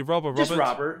people call you Rob or Robert? Just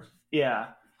Robert. Yeah.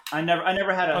 I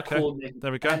never had a cool nickname.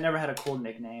 There we go. I never had a cool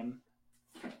nickname.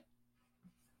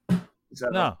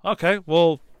 No. Okay.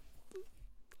 Well,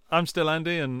 I'm still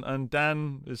Andy, and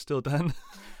Dan is still Dan.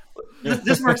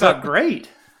 This works out great.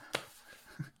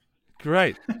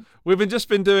 Great. We've just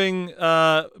been doing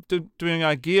our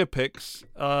gear picks,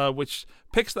 which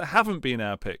picks that haven't been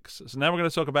our picks. So now we're going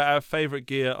to talk about our favorite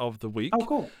gear of the week. Oh,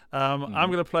 cool.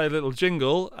 I'm going to play a little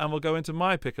jingle, and we'll go into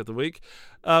my pick of the week.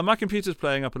 My computer's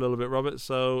playing up a little bit, Robert,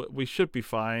 so we should be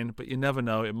fine, but you never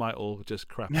know. It might all just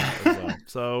crap out as well.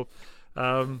 So,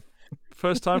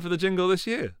 first time for the jingle this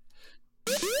year.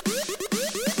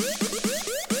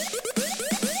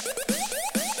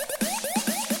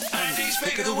 Andy's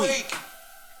pick of the week.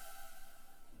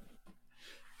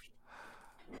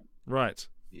 Right.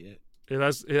 Yeah. It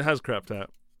has crapped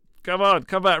out. Come on,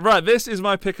 come back. Right, this is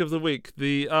my pick of the week.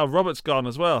 The Robert's gone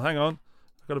as well. Hang on.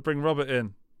 I've got to bring Robert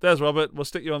in. There's Robert. We'll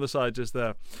stick you on the side just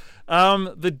there.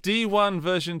 The D1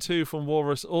 version 2 from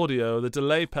Walrus Audio, the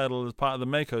delay pedal as part of the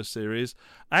Mako series.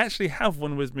 I actually have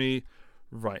one with me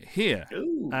right here.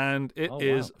 Ooh. And it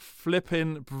is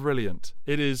flipping brilliant.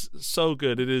 It is so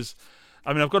good. It is.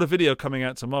 I mean, I've got a video coming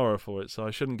out tomorrow for it, so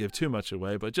I shouldn't give too much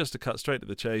away, but just to cut straight to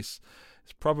the chase,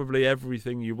 it's probably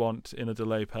everything you want in a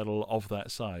delay pedal of that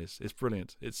size. It's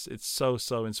brilliant. It's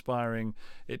so inspiring.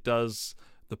 It does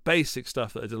the basic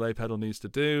stuff that a delay pedal needs to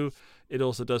do. It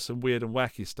also does some weird and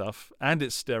wacky stuff, and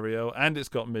it's stereo, and it's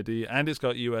got MIDI, and it's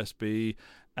got USB,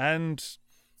 and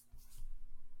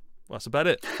well, that's about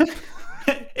it.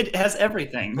 It has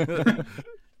everything.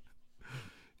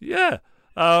 Yeah.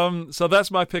 So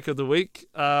that's my pick of the week.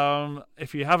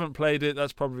 If you haven't played it,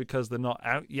 that's probably because they're not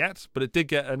out yet, but it did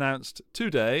get announced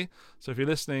today. So if you're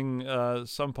listening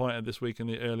some point this week in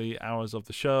the early hours of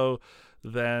the show,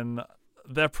 then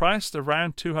they're priced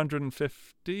around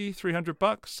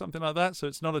 $250-$300, something like that. So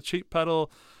it's not a cheap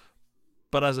pedal,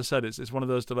 but as I said, it's one of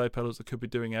those delay pedals that could be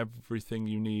doing everything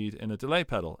you need in a delay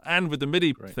pedal. And with the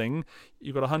MIDI thing,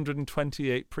 you've got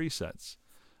 128 presets.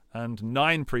 And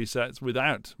 9 presets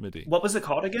without MIDI. What was it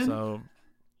called again? So,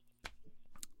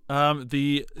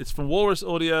 it's from Walrus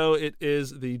Audio. It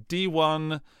is the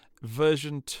D1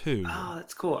 version 2. Oh,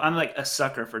 that's cool. I'm like a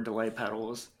sucker for delay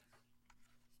pedals.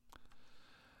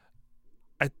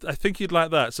 I think you'd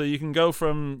like that. So you can go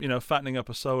from fattening up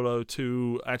a solo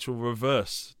to actual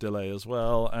reverse delay as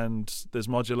well. And there's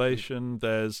modulation.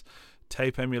 There's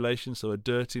tape emulation, so a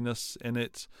dirtiness in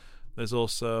it. There's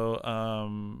also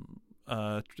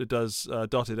It does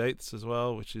dotted eighths as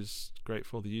well, which is great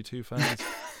for all the U2 fans.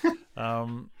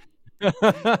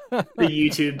 The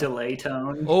YouTube delay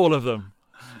tone. All of them.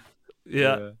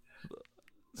 Yeah.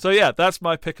 So yeah, that's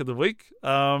my pick of the week.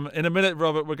 In a minute,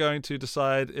 Robert, we're going to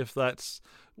decide if that's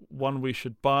one we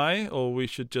should buy or we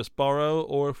should just borrow,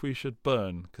 or if we should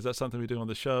burn, because that's something we do on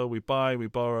the show. We buy, we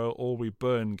borrow, or we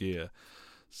burn gear.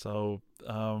 So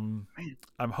I'm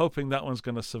hoping that one's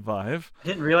going to survive. I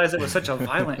didn't realize it was such a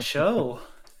violent show.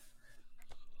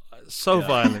 So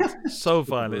violent, so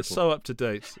violent. It's so up to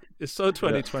date. It's so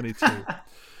 2022.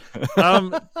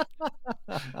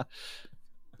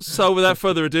 So without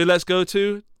further ado, let's go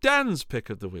to Dan's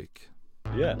pick of the week.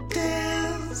 Yeah.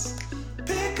 Dan's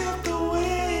pick of the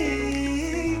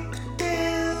week.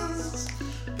 Dan's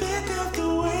pick of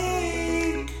the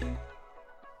week.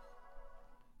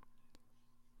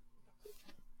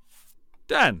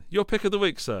 Dan, your pick of the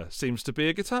week, sir, seems to be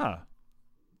a guitar.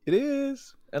 It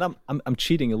is. And I'm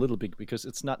cheating a little bit because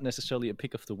it's not necessarily a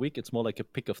pick of the week. It's more like a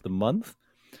pick of the month.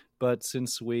 But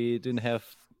since we didn't have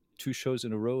 2 shows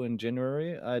in a row in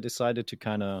January, I decided to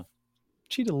kind of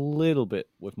cheat a little bit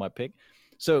with my pick.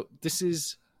 So this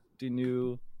is the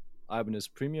new Ibanez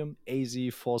Premium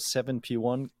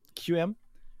AZ47P1 QM.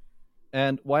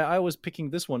 And why I was picking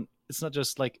this one, it's not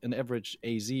just like an average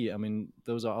AZ. I mean,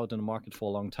 those are out in the market for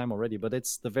a long time already, but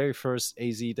it's the very first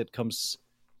AZ that comes,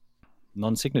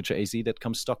 non-signature AZ, that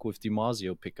comes stock with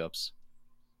DiMarzio pickups.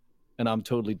 And I'm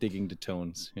totally digging the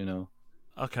tones, you know.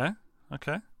 Okay.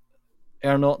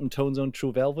 Air Norton Tone Zone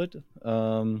True Velvet,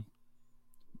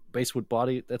 basswood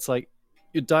body. That's like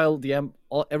you dial the amp,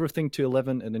 everything to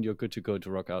 11, and then you're good to go to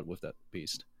rock out with that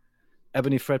beast.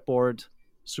 Ebony fretboard,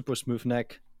 super smooth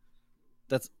neck.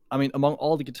 That's, I mean, among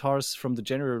all the guitars from the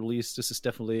January release, this is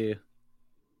definitely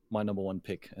my number 1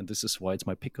 pick, and this is why it's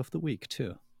my pick of the week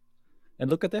too.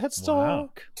 And look at the headstock. Wow.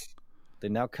 They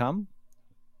now come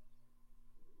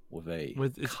with a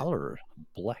color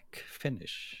black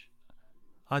finish.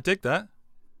 I dig that.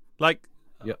 Like,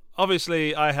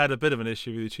 obviously, I had a bit of an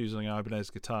issue with you choosing an Ibanez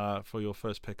guitar for your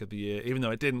first pick of the year, even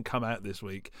though it didn't come out this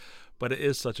week. But it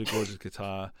is such a gorgeous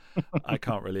guitar. I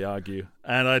can't really argue.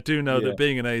 And I do know that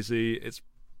being an AZ, it's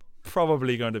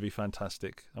probably going to be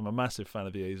fantastic. I'm a massive fan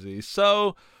of the AZ.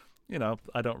 So, you know,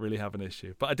 I don't really have an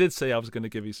issue. But I did say I was going to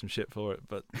give you some shit for it.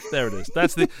 But there it is.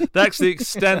 That's the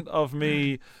extent of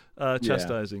me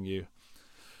chastising you.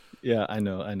 Yeah, I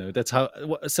know. That's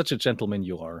such a gentleman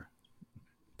you are.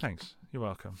 Thanks. You're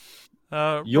welcome.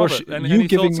 You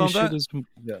giving me shit is,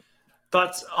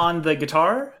 Thoughts on the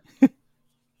guitar?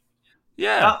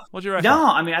 Yeah. What do you reckon? No,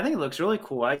 I mean, I think it looks really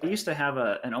cool. I used to have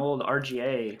an old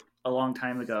RGA a long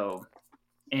time ago,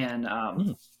 and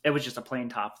it was just a plain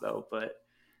top though. But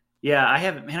yeah, I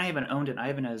haven't owned an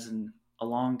Ibanez in a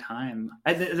long time.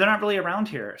 They're not really around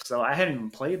here, so I haven't even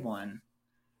played one.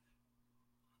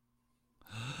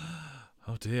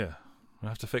 Oh dear, we'll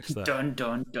have to fix that. Dun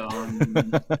dun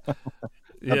dun.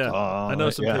 Yeah, I know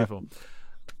some people.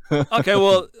 Okay,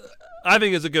 well, I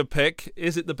think it's a good pick.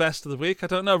 Is it the best of the week? I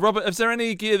don't know. Robert, is there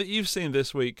any gear that you've seen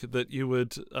this week that you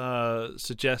would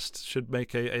suggest should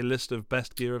make a list of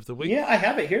best gear of the week? Yeah, I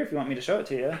have it here if you want me to show it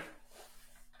to you.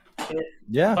 Heck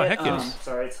yes.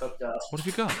 Sorry, it's hooked up. What have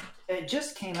you got? It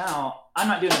just came out. I'm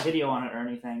not doing a video on it or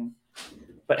anything.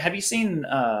 But have you seen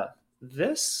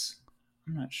this?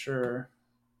 I'm not sure.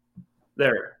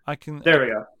 There. There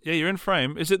we go. Yeah, you're in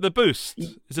frame. Is it the Boost?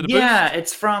 Is it a Boost? Yeah,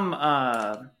 it's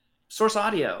from Source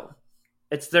Audio.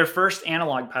 It's their first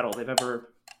analog pedal they've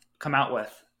ever come out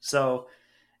with. So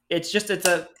it's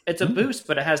a Boost,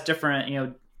 but it has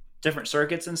different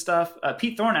circuits and stuff.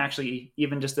 Pete Thorne actually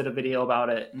even just did a video about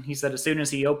it, and he said as soon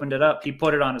as he opened it up, he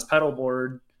put it on his pedal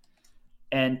board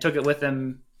and took it with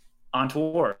him on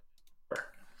tour.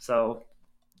 So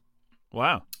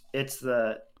wow, it's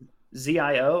the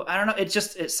ZIO. I don't know.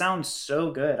 It sounds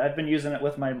so good. I've been using it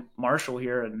with my Marshall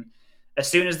here, and as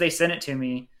soon as they sent it to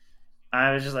me,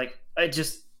 I was just like,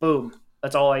 boom.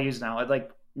 That's all I use now. I'd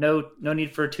like no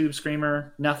need for a tube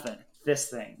screamer, nothing. This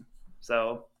thing.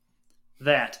 So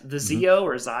the Zio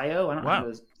or Zio, I don't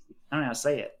know how to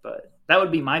say it, but that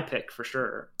would be my pick for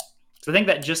sure. So I think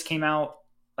that just came out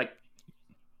like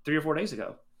 3 or 4 days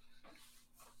ago.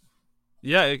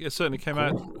 Yeah, it certainly came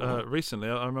out recently.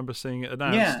 I remember seeing it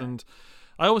announced, and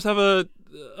I always have a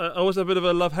bit of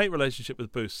a love-hate relationship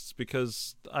with Boosts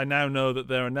because I now know that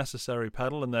they're a necessary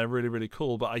pedal and they're really, really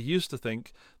cool. But I used to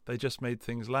think they just made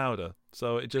things louder,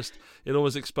 so it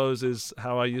always exposes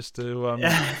how I used to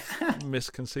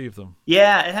misconceive them.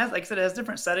 Yeah, it has, like I said, it has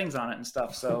different settings on it and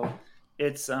stuff. So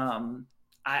it's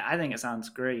I think it sounds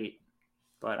great,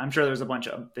 but I'm sure there's a bunch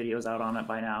of videos out on it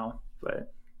by now.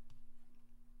 But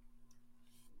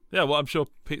Yeah, well, I'm sure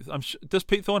Pete. Does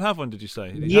Pete Thorne have one? Did you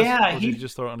say? Yeah, or did he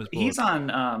just throw it on his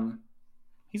board?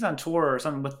 He's on tour or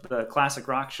something with the Classic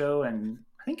Rock Show, and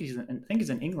I think he's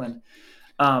in England.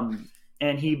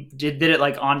 And he did it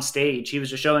like on stage. He was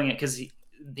just showing it because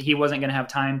he wasn't going to have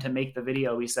time to make the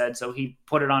video, he said. So he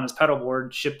put it on his pedal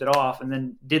board, shipped it off, and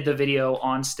then did the video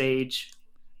on stage,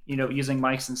 using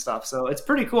mics and stuff. So it's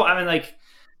pretty cool. I mean, like,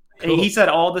 cool. He said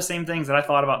all the same things that I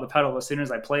thought about the pedal as soon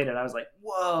as I played it. I was like,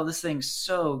 whoa, this thing's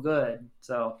so good.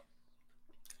 So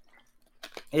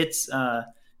it's okay,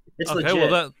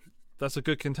 legit. Well, that's a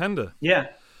good contender. Yeah,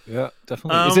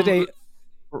 definitely. Is it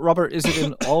Robert, is it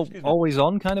an always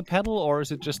on kind of pedal, or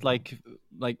is it just like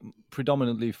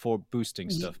predominantly for boosting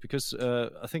stuff? Because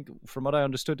I think from what I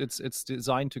understood, it's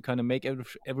designed to kind of make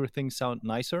everything sound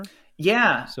nicer.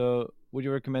 Yeah. So would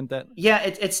you recommend that? Yeah,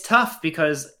 it's tough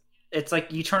because it's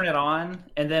like you turn it on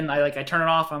and then I turn it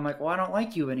off. I'm like, well, I don't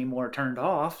like you anymore. Turned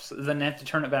off. So then I have to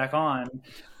turn it back on.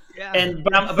 Yeah.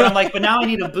 But I'm like, but now I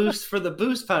need a boost for the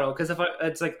boost pedal because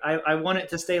I want it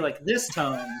to stay like this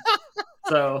tone.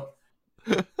 So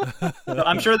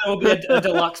I'm sure there will be a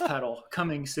deluxe pedal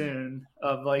coming soon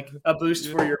of like a boost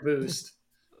for your boost.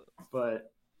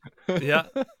 But yeah,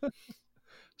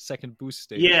 second boost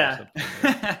stage. Yeah,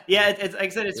 yeah. It's like I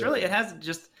said, really it has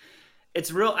just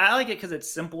it's real. I like it because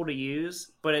it's simple to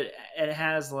use, but it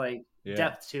has like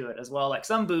depth to it as well. Like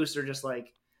some boosts are just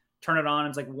like turn it on,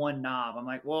 it's like one knob. I'm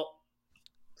like, well,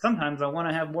 sometimes I want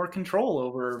to have more control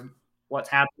over what's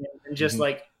happening and just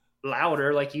like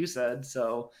louder, like you said.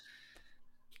 So.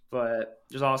 But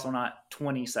there's also not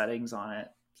 20 settings on it.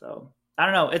 So I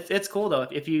don't know. It's cool though.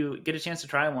 If you get a chance to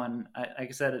try one, like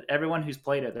I said, everyone who's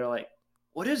played it, they're like,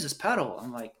 what is this pedal?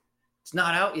 I'm like, it's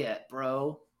not out yet,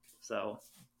 bro. So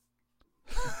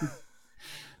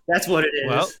that's what it is.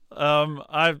 Well,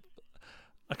 I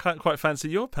can't quite fancy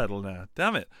your pedal now.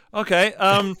 Damn it. Okay.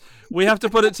 We have to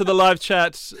put it to the live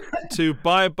chat to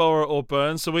buy, borrow, or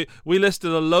burn. So we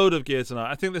listed a load of gear tonight.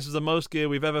 I think this is the most gear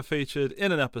we've ever featured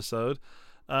in an episode.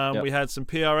 We had some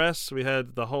PRS. We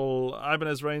had the whole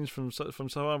Ibanez range from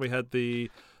Soha. We had the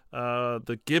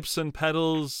Gibson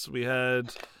pedals. We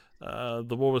had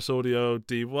the Walrus Audio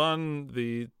D1,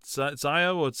 the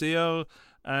Zio,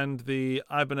 and the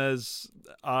Ibanez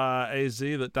AZ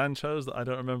that Dan chose that I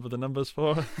don't remember the numbers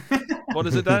for. What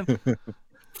is it, Dan?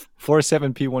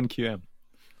 47P1QM.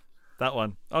 That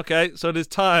one. Okay, so it is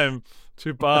time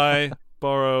to buy,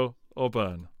 borrow, or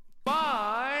burn.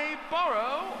 Buy,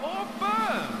 borrow, or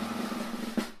burn.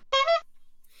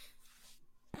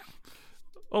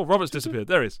 Oh, Robert's disappeared.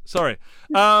 There he is. Sorry.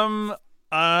 I'm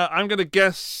going to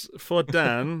guess for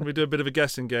Dan. We do a bit of a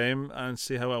guessing game and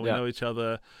see how well we know each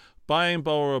other. Buying,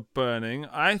 borrow, or burning.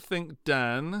 I think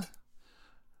Dan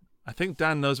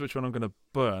knows which one I'm going to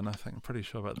burn. I'm pretty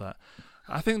sure about that.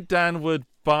 I think Dan would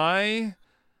buy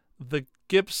the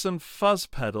Gibson fuzz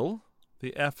pedal,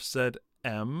 the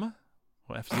FZM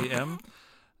or FZM.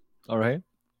 All right.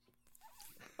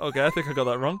 Okay, I think I got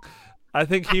that wrong. I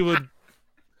think he would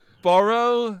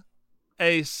borrow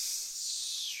a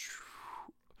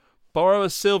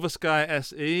Silver Sky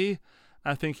SE.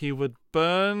 I think he would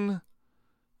burn.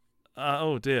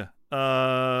 Oh dear.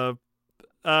 Burn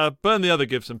the other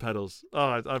Gibson pedals.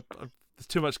 Oh, there's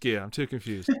too much gear. I'm too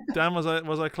confused. Dan, was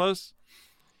I close?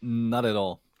 Not at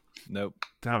all. Nope.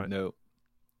 Damn it. No.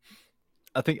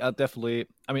 I think I definitely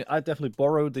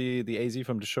borrowed the AZ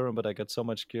from the showroom, but I got so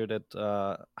much gear that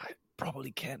I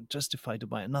probably can't justify to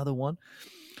buy another one.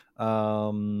 I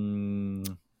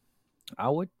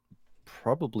would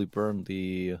probably burn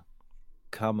the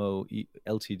Camo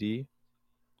LTD,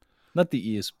 not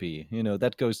the ESP.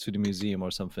 That goes to the museum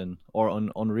or something, or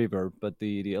on Reverb, but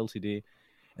the LTD.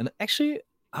 And actually,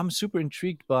 I'm super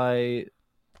intrigued by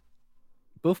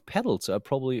both pedals. I'll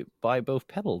probably buy both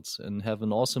pedals and have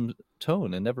an awesome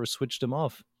tone and never switch them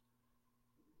off.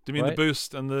 Do you mean the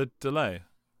boost and the delay?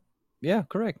 Yeah,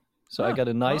 correct. So I got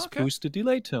a nice boosted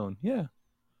delay tone. Yeah.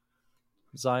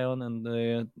 Zion and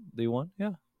the one.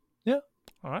 Yeah. Yeah.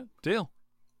 All right. Deal.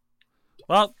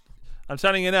 Well, I'm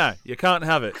telling you now, you can't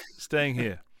have it. Staying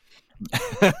here.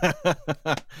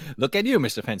 Look at you,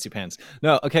 Mr. Fancy Pants.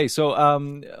 No, okay, so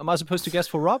am I supposed to guess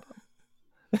for Rob?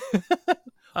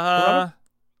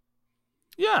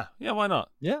 Yeah, why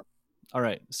not? Yeah. All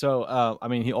right. So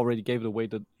he already gave it away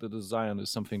that the Zion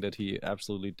is something that he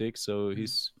absolutely digs, so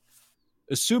he's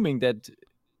assuming that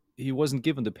he wasn't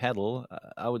given the pedal.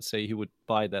 I would say he would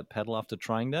buy that pedal after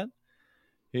trying that.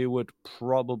 He would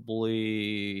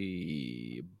probably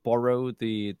borrow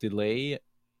the delay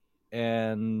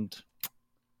and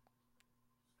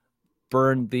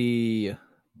burn the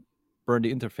burn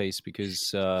the interface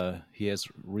because he has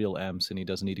real amps and he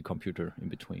doesn't need a computer in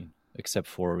between, except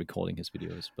for recording his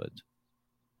videos. But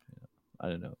I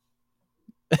don't know.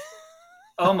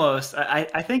 Almost.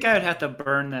 I think I would have to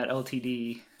burn that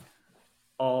LTD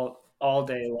all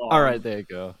day long. All right, there you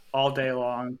go. All day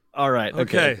long. All right,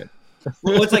 okay.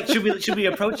 Well, it's like should we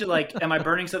approach it like, am I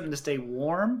burning something to stay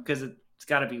warm? Because it's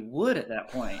got to be wood at that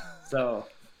point. So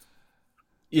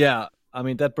yeah, I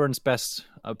mean that burns best.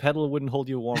 A pedal wouldn't hold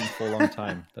you warm for a long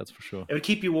time. That's for sure. It would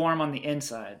keep you warm on the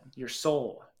inside, your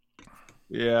soul.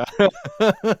 Yeah.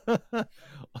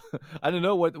 I don't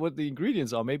know what the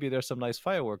ingredients are. Maybe there's some nice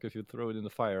firework if you throw it in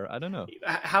the fire. I don't know.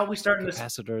 How are we starting this?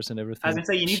 Capacitors and everything. I was gonna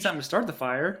say you need something to start the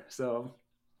fire. So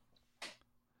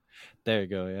there you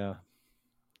go. Yeah.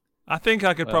 I think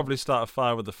I could probably start a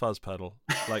fire with the fuzz pedal,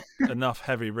 like enough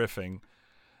heavy riffing,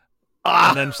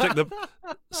 and then stick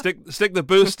the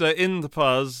booster in the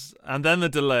fuzz, and then the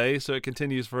delay, so it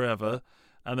continues forever,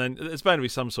 and then it's bound to be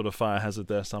some sort of fire hazard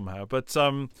there somehow. But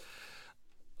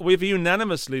we've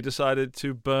unanimously decided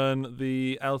to burn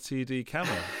the LTD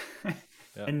camo.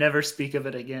 And never speak of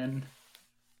it again.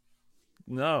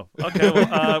 No. Okay.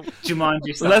 Well,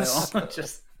 Jumanji style.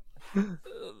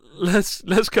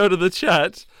 Let's go to the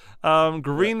chat.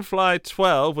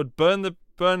 Greenfly12 would burn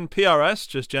PRS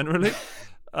just generally,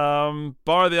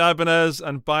 borrow the Ibanez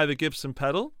and buy the Gibson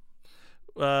pedal.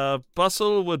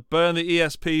 Bustle would burn the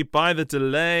ESP, buy the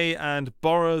delay, and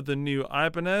borrow the new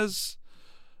Ibanez.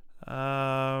 Poo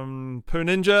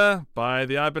Ninja, buy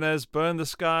the Ibanez, burn the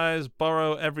Skies,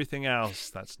 borrow everything else.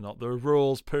 That's not the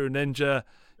rules, Poo Ninja.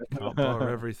 You can't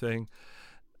borrow everything.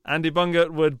 Andy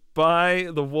Bungert would buy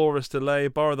the Walrus delay,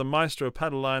 borrow the Maestro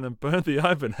pedal line, and burn the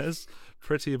Ibanez.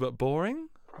 Pretty but boring.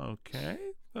 Okay.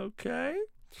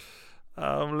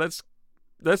 Let's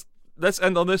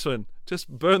end on this one. Just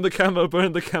burn the camo,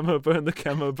 burn the camo, burn the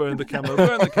camo, burn the camo,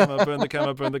 burn the camo, burn the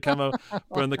camo, burn the camo,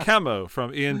 burn the camo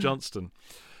from Ian Johnston.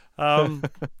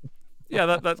 Yeah,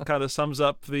 that kind of sums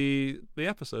up the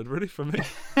episode really for me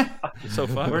so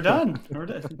far. We're done.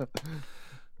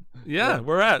 Yeah,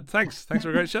 we're at. Thanks for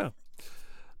a great show.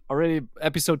 Already,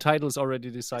 episode title is already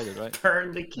decided, right?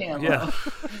 Burn the camo. Yeah.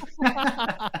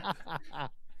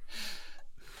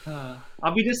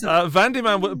 I'll be disappointed.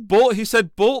 Vandyman he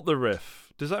said bought the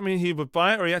riff. Does that mean he would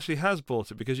buy it, or he actually has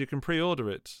bought it? Because you can pre-order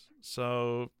it.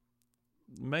 So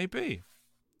maybe.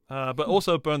 But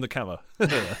also burn the camo.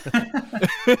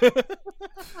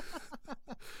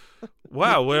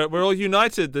 Wow, we're all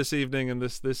united this evening and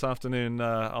this afternoon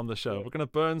on the show. We're going to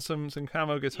burn some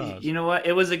camo guitars. You know what?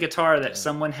 It was a guitar that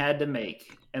someone had to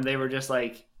make, and they were just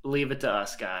like, "Leave it to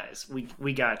us, guys.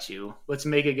 We got you. Let's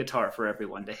make a guitar for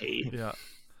everyone to hate." Yeah.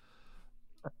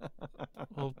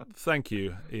 Well, thank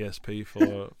you, ESP,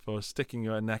 for sticking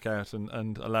your neck out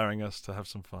and allowing us to have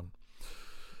some fun.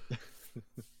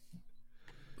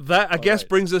 That, I guess,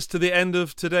 brings us to the end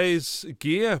of today's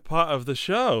gear part of the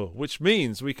show, which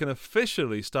means we can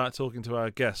officially start talking to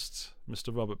our guest,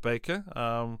 Mr. Robert Baker.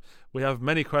 We have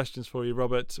many questions for you,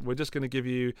 Robert. We're just going to give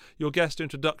you your guest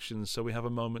introductions so we have a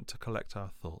moment to collect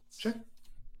our thoughts. Sure.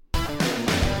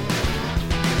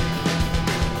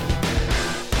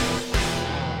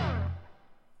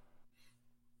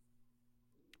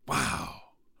 Wow.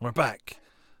 We're back.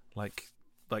 Like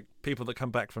people that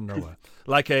come back from nowhere,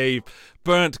 like a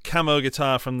burnt camo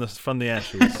guitar from the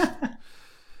ashes.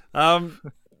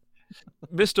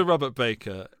 Mr. Robert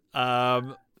Baker,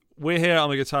 we're here on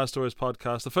the Guitar Stories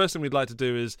podcast. The first thing we'd like to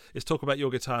do is talk about your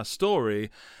guitar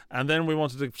story, and then we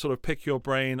wanted to sort of pick your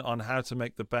brain on how to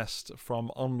make the best from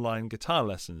online guitar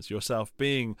lessons, yourself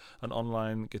being an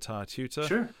online guitar tutor.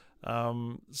 Sure.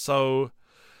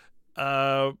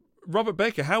 Robert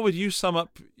Baker, how would you sum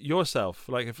up yourself?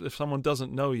 Like, if someone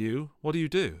doesn't know you, what do you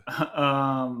do?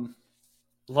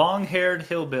 Long-haired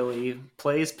hillbilly,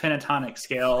 plays pentatonic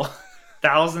scale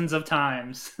thousands of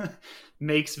times,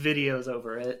 makes videos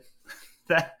over it.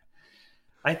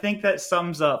 I think that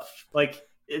sums up, like,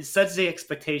 it sets the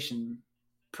expectation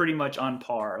pretty much on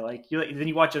par. Like, then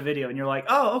you watch a video and you're like,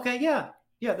 oh, okay, yeah,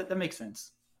 that makes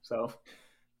sense. So...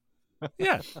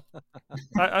 Yeah,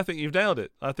 I think you've nailed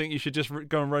it. I think you should just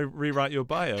go and rewrite your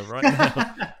bio right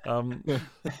now.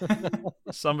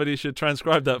 Somebody should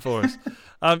transcribe that for us.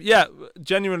 Yeah,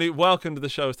 genuinely welcome to the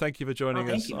show. Thank you for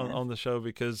joining us on the show,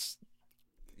 because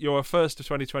you're a first of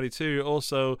 2022.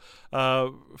 Also,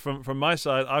 from my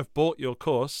side, I've bought your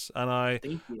course and I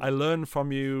learn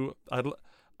from you.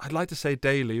 I'd like to say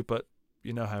daily, but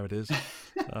you know how it is.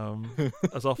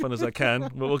 As often as I can.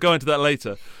 But we'll go into that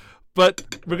later.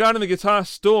 But regarding the guitar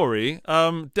story,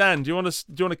 Dan, do you want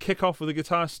to kick off with the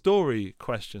guitar story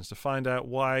questions to find out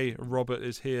why Robert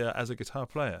is here as a guitar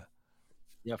player?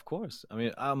 Yeah, of course. I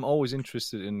mean, I'm always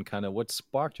interested in kind of what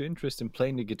sparked your interest in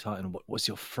playing the guitar, and what was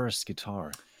your first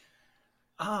guitar?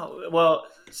 Oh, well,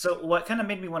 so what kind of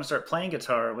made me want to start playing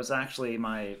guitar was actually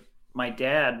my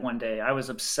dad one day. I was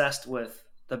obsessed with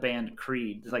the band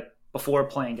Creed, like before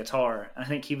playing guitar. And I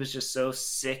think he was just so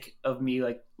sick of me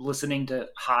like listening to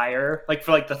Higher, like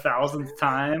for like the 1,000th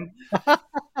time.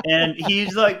 And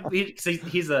he's like,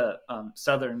 he's a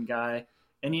Southern guy.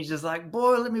 And he's just like,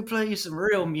 boy, let me play you some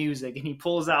real music. And he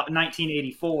pulls out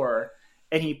 1984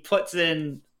 and he puts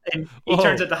in, and he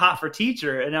turns it to Hot for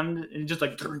Teacher. And I'm just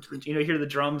like, you know, hear the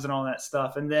drums and all that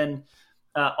stuff. And then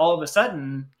all of a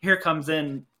sudden, here comes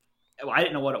in, I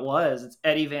didn't know what it was. It's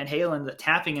Eddie Van Halen, the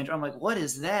tapping intro. I'm like, what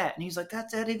is that? And he's like,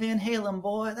 that's Eddie Van Halen,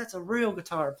 boy. That's a real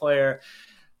guitar player.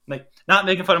 Like, not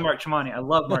making fun of Mark Tremonti. I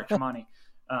love Mark Tremonti.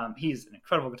 He's an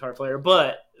incredible guitar player.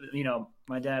 But, you know,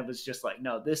 my dad was just like,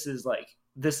 no, this is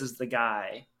the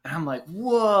guy. And I'm like,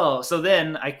 whoa. So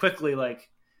then I quickly like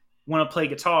want to play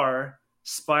guitar,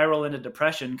 spiral into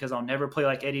depression because I'll never play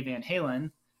like Eddie Van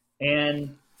Halen.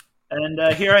 And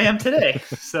here I am today.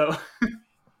 So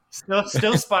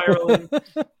still spiraling.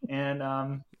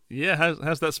 And yeah,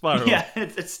 how's that spiral? Yeah,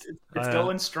 it's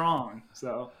going strong.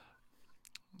 So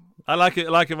I like it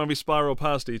when we spiral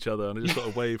past each other and I just got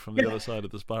away from the other side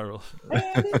of the spiral.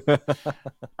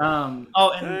 And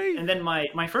then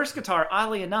my first guitar,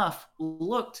 oddly enough,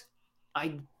 looked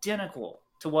identical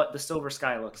to what the Silver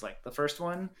Sky looks like. The first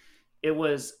one, it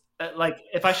was like,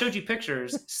 if I showed you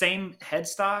pictures, same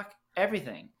headstock,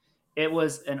 everything. It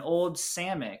was an old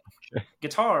Samick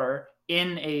guitar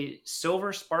in a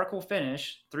silver sparkle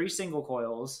finish, 3 single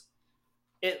coils.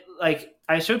 It like,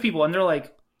 I showed people and they're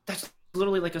like, that's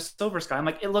literally like a Silver Sky. I'm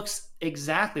like, it looks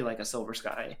exactly like a Silver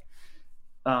Sky.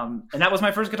 And that was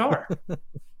my first guitar.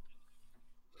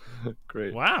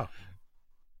 Great. Wow.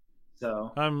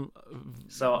 So I'm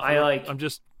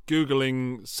just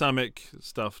Googling Samick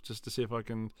stuff just to see if I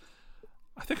can.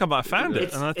 I think I might have found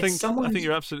it, and I think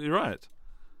you're absolutely right.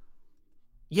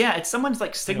 Yeah, it's someone's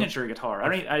like signature guitar.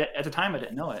 At the time I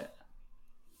didn't know it.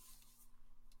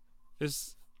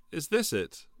 Is this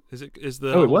it? Is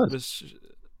the? Oh, it was.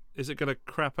 Is it going to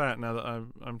crap out now that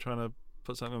I'm trying to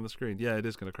put something on the screen? Yeah, it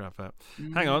is going to crap out.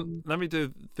 Hang on, let me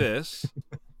do this.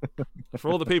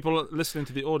 For all the people listening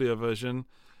to the audio version,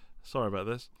 sorry about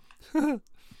this.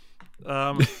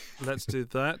 Let's do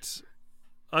that.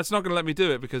 It's not going to let me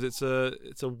do it because it's a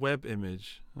web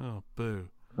image. Oh, boo.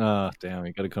 Oh, damn,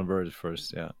 you got to convert it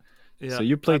first, yeah. Yeah. So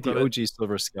you played the OG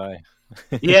Silver Sky.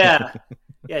 Yeah.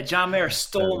 Yeah, John Mayer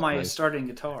stole my starting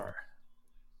guitar.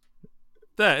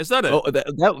 Is that it? Oh,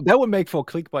 that would make for a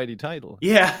clickbaity title.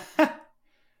 Yeah.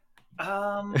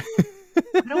 I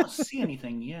don't see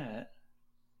anything yet.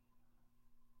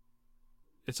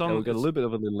 It's on. Yeah, we got a little bit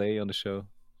of a delay on the show.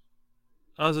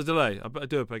 Oh, there's a delay. I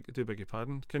do beg your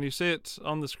pardon. Can you see it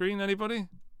on the screen, anybody?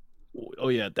 Oh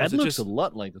yeah, that looks a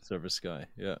lot like the Silver Sky.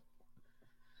 Yeah.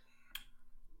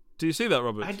 Do you see that,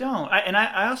 Robert? I don't.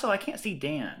 I also can't see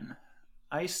Dan.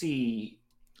 I see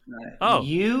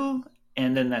you,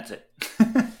 and then that's it.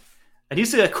 I do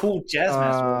see a cool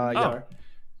Jazzmaster guitar.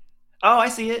 Oh, I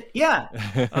see it. Yeah.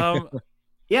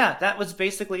 Yeah, that was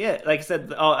basically it. Like I said,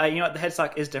 you know what? The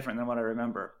headstock is different than what I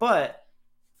remember, but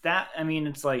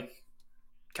it's like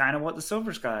kind of what the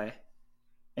Silver Sky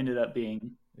ended up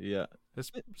being. Yeah. It's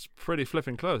pretty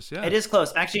flipping close, yeah. It is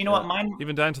close. Actually, you know what? Mine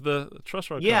even down to the truss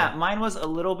rod. Yeah, color. Mine was a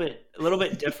little bit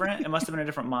different. It must have been a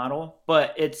different model,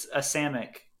 but it's a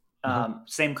Samick,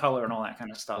 same color and all that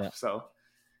kind of stuff. Yeah. So,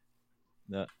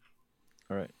 yeah.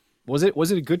 All right. Was it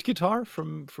a good guitar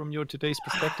from your today's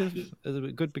perspective? Is it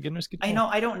a good beginner's guitar?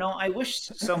 I don't know. I wish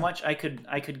so much I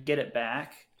could get it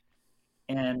back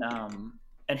and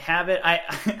have it.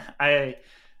 It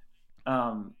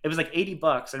was like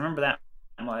 $80. I remember that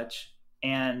much.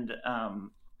 And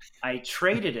I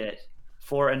traded it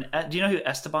for do you know who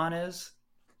Esteban is?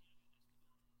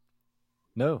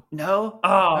 No. No?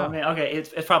 Oh, man. Okay.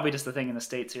 It's probably just the thing in the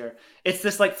States here. It's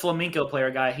this like flamenco player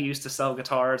guy who used to sell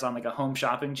guitars on like a home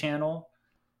shopping channel.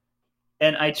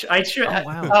 And I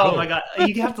wow. Oh my God.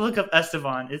 You have to look up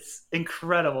Esteban. It's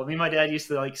incredible. Me and my dad used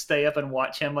to like stay up and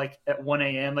watch him like at 1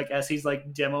 a.m. like as he's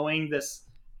like demoing this.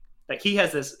 Like he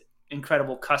has this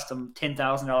incredible custom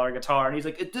 $10,000 guitar. And he's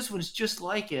like, this one's just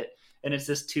like it. And it's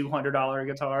this $200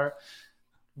 guitar.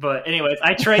 But anyways,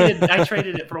 I traded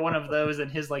it for one of those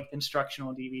and his like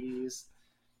instructional DVDs.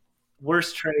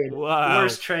 Worst trade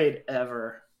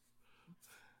ever.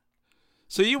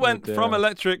 So you went from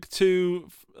electric to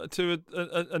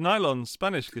a nylon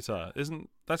Spanish guitar, that's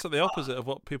like the opposite of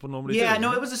what people normally do? Yeah,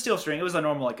 no, it was a steel string. It was a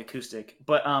normal like acoustic,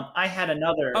 but I had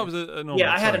another. Oh, it was a normal.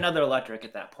 Yeah, I had another electric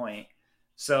at that point.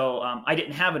 So I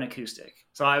didn't have an acoustic.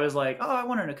 So I was like, oh, I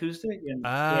want an acoustic. And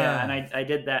yeah, and I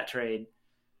did that trade.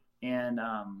 And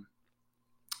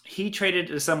he traded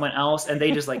to someone else, and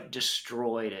they just like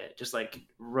destroyed it, just like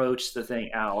roached the thing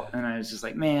out. And I was just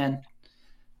like, man.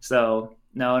 So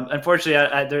no,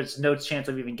 unfortunately, there's no chance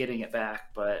of even getting it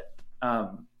back. But I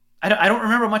don't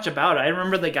remember much about it. I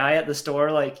remember the guy at the store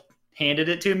like handed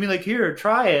it to me, like, here,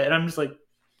 try it. And I'm just like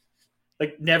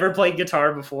never played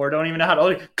guitar before, don't even know how to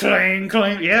like, clang,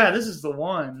 clang. Yeah, this is the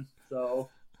one.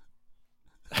 So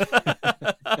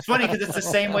it's funny because it's the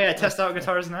same way I test out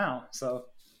guitars now. So,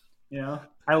 you know,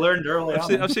 I learned early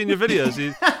on. I've seen your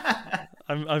videos.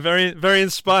 I'm very, very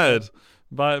inspired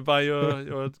by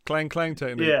your clang clang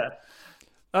technique. Yeah.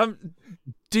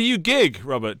 Do you gig,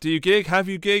 Robert? Do you gig? Have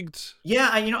you gigged?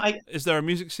 Yeah, is there a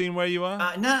music scene where you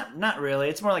are? Not really.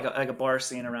 It's more like a bar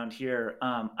scene around here.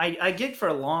 I gigged for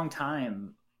a long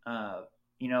time. For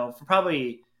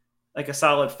probably like a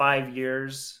solid 5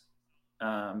 years.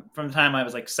 From the time I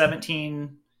was like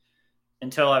 17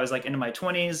 until I was like into my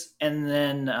 20s, and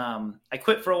then I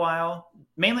quit for a while,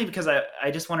 mainly because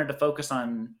I just wanted to focus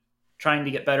on trying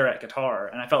to get better at guitar,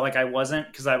 and I felt like I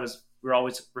wasn't, because we were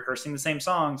always rehearsing the same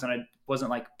songs, and I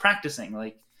wasn't like practicing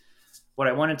like what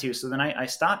I wanted to. So then I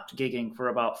stopped gigging for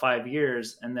about 5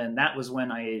 years, and then that was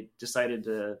when I decided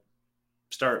to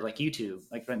start like YouTube,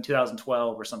 like in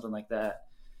 2012 or something like that.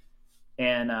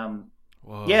 And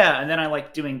yeah, and then I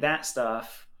like doing that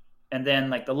stuff, and then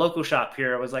like the local shop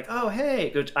here was like, oh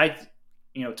hey, good. I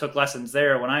took lessons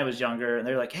there when I was younger, and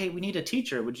they're like, hey, we need a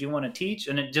teacher, would you want to teach?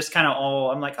 And it just kind of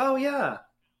I'm like, oh yeah.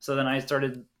 So then I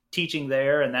started teaching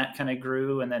there, and that kind of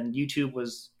grew, and then YouTube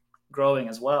was growing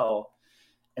as well.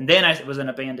 And then I was in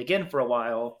a band again for a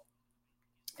while,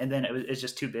 and then it's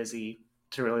just too busy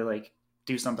to really like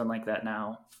do something like that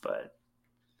now. But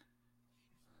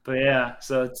yeah,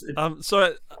 so it's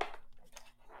so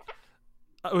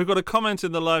we've got a comment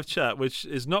in the live chat which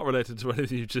is not related to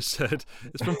anything you just said.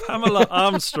 It's from Pamela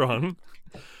Armstrong.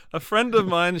 A friend of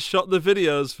mine shot the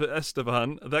videos for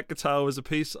Esteban. That guitar was a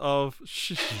piece of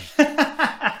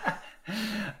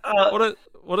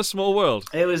what a small world.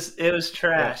 It was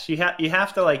trash. Yeah. You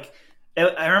have to like.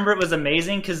 I remember it was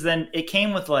amazing because then it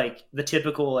came with like the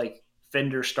typical like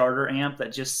Fender starter amp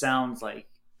that just sounds like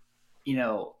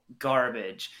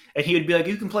garbage. And he would be like,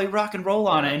 "You can play rock and roll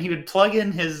on it," and he would plug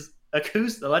in his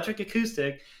electric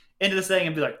acoustic into this thing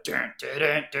and be like, dun, dun,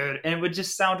 dun, dun, and it would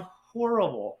just sound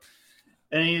horrible.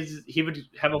 And he would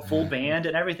have a full band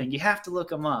and everything. You have to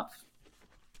look him up.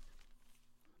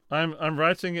 I'm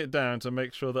writing it down to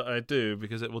make sure that I do,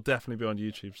 because it will definitely be on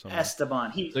YouTube somewhere.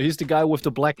 Esteban. So he's the guy with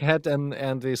the black hat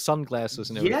and the sunglasses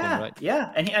and everything, right?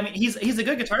 Yeah. And he's a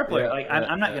good guitar player.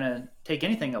 I'm not gonna take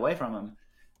anything away from him.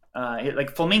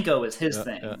 Like flamenco is his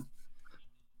thing. Yeah.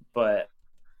 But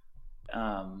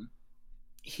what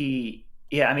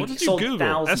did you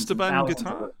Google? Esteban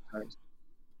guitar?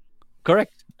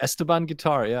 Correct. Esteban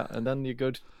guitar, yeah. And then you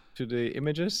go to the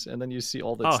images, and then you see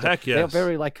all that stuff. Heck yes. They're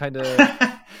very like kind of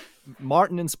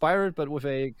Martin inspired, but with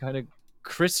a kind of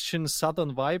Christian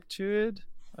Southern vibe to it.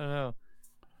 I don't know.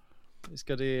 He's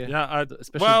got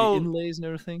especially the inlays and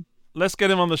everything. Let's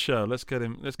get him on the show. Let's get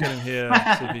him here.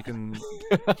 See if he can.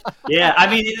 Yeah, I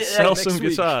mean, sell some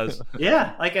guitars.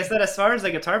 Yeah, like I said, as far as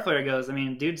the guitar player goes, I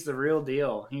mean, dude's the real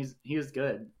deal. He was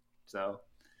good. So,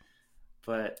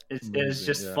 but it was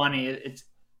just funny. It's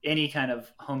any kind of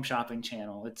home shopping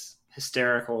channel. It's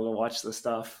hysterical to watch the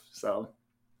stuff. So,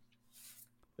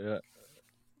 yeah,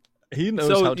 he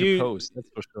knows how to post. That's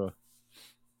for sure.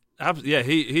 Yeah,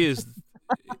 he is.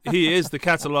 He is the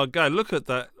catalog guy. Look at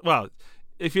that. Well,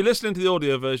 if you're listening to the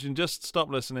audio version, just stop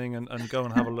listening and go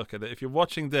and have a look at it. If you're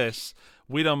watching this,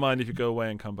 we don't mind if you go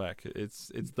away and come back.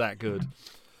 It's that good.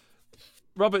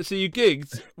 Robert, so you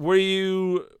gigged. Were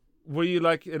you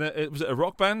like was it a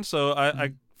rock band? So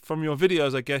I from your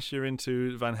videos, I guess you're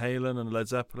into Van Halen and Led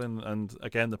Zeppelin and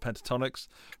again the Pentatonics.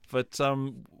 But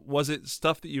was it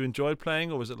stuff that you enjoyed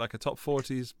playing, or was it like a top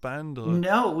 40s band? Or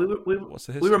no, we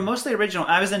were mostly original.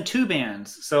 I was in 2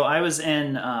 bands, so I was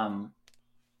in.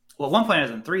 Well, at one point I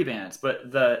was in 3 bands,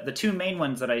 but the 2 main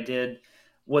ones that I did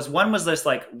one was this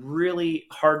like really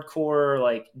hardcore,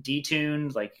 like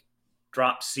detuned, like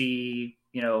drop C,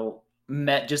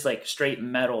 just like straight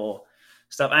metal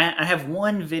stuff. I have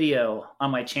one video on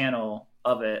my channel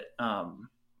of it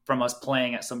from us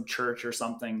playing at some church or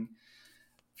something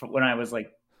when I was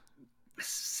like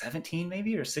 17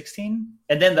 maybe or 16.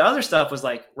 And then the other stuff was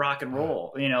like rock and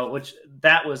roll, which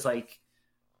that was like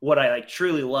what I like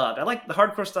truly loved. I like the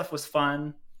hardcore stuff was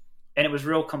fun and it was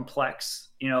real complex,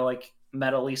 like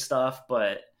metal-y stuff.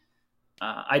 But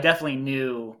I definitely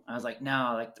knew, I was like,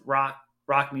 no, like the rock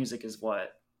rock music is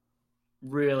what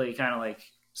really kind of like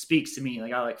speaks to me.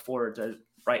 Like I look forward to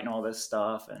writing all this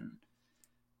stuff. And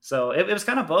so it was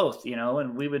kind of both, you know,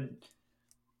 and we would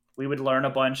learn a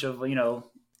bunch of, you know,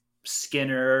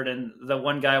 Skynyrd, and the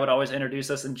one guy would always introduce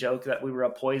us and joke that we were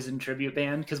a Poison tribute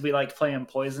band because we liked playing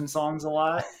Poison songs a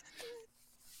lot.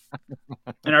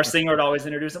 And our singer would always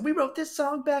introduce them. We wrote this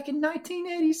song back in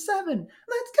 1987.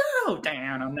 Let's go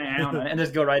down and down, and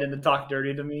just go right into talk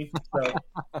dirty to me. So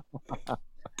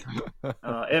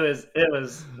it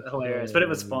was hilarious, but it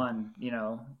was fun. You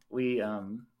know,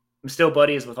 I'm still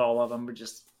buddies with all of them. We're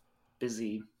just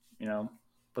busy, you know,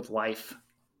 with life.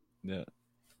 Yeah.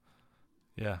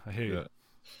 Yeah, I hear you.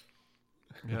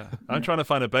 Yeah. I'm trying to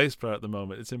find a bass player at the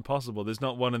moment. It's impossible. There's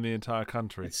not one in the entire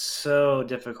country. It's so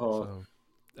difficult.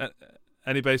 So,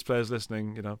 any bass players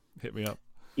listening, you know, hit me up.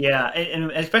 Yeah,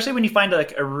 and especially when you find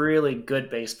like a really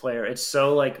good bass player, it's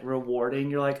so like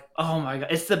rewarding. You're like, oh my god,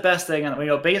 it's the best thing. You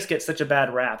know, bass gets such a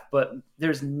bad rap, but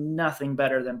there's nothing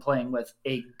better than playing with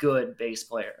a good bass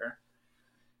player.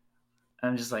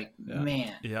 I'm just like,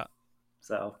 man. Yeah.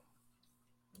 So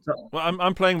well,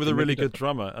 I'm playing with a really good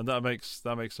drummer, and that makes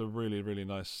a really, really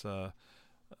nice. I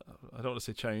don't want to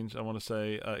say change. I want to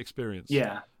say experience.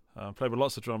 Yeah. I play with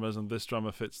lots of drummers, and this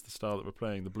drummer fits the style that we're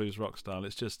playing, the blues rock style.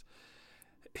 It's just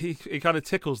he kind of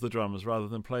tickles the drummers rather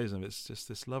than plays them. It's just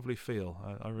this lovely feel.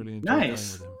 I really enjoy playing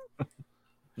with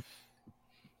him.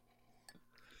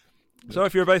 So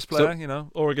if you're a bass player, you know,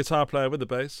 or a guitar player with a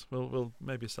bass, we'll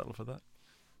maybe settle for that.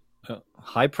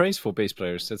 High praise for bass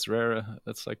players. That's rare.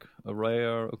 That's like a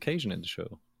rare occasion in the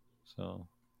show. So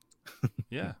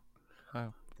yeah.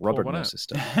 Robert knows his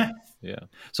stuff. Yeah.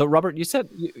 So Robert, you said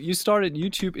you started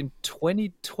YouTube in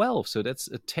 2012, so that's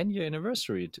a 10-year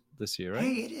anniversary this year, right?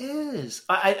 Hey, it is.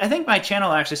 I think my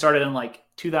channel actually started in like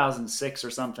 2006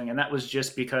 or something, and that was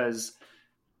just because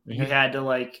you had to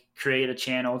like create a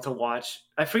channel to watch.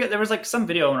 I forget, there was like some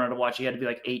video I wanted to watch. You had to be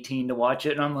like 18 to watch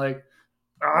it, and I'm like,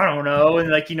 I don't know. And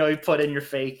like, you know, you put in your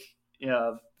fake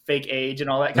age and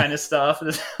all that kind of stuff,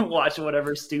 and watch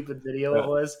whatever stupid video it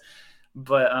was.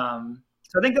 But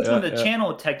so I think that's when the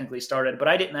channel technically started, but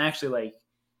I didn't actually like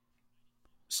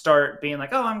start being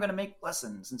like, oh, I'm going to make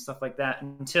lessons and stuff like that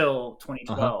until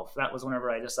 2012. That was whenever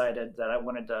I decided that I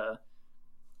wanted to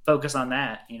focus on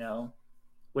that, you know,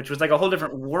 which was like a whole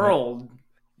different world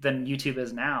than YouTube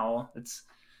is now. It's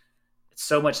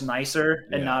so much nicer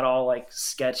and not all like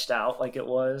sketched out like it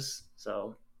was.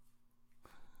 So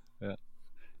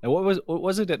and what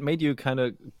was it that made you kind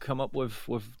of come up with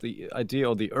the idea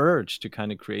or the urge to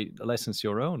kind of create lessons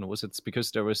your own? Was it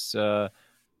because there was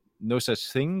no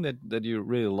such thing that you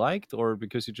really liked, or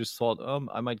because you just thought,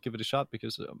 I might give it a shot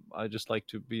because I just like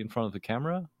to be in front of the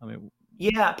camera? I mean,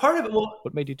 yeah, part of it. Well,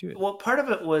 what made you do it? Well, part of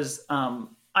it was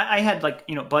I had like,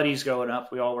 you know, buddies growing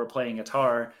up. We all were playing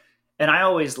guitar, and I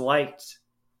always liked.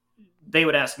 They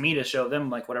would ask me to show them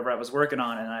like whatever I was working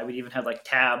on, and I would even have like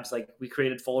tabs. Like we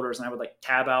created folders, and I would like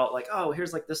tab out like, oh,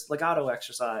 here's like this legato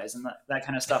exercise and that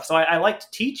kind of stuff. So I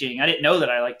liked teaching. I didn't know that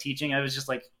I liked teaching. I was just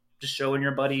like showing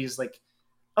your buddies like,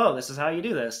 oh, this is how you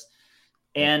do this.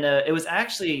 And it was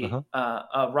actually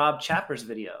a Rob Chapper's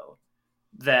video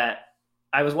that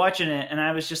I was watching it, and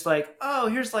I was just like, oh,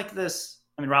 here's like this.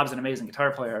 I mean, Rob's an amazing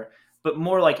guitar player, but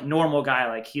more like normal guy.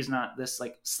 Like he's not this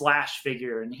like Slash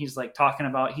figure. And he's like talking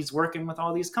about, he's working with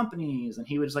all these companies, and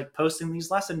he was like posting these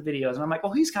lesson videos. And I'm like,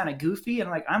 well, he's kind of goofy. And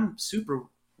like, I'm super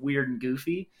weird and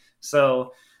goofy.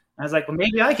 So I was like, well,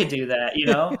 maybe I could do that, you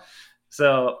know?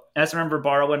 So I just remember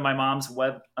borrowing my mom's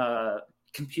web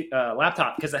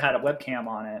laptop because it had a webcam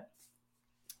on it.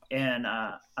 And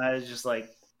I was just like,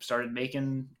 started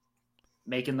making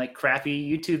like crappy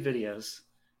YouTube videos.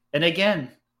 And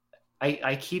again,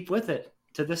 I keep with it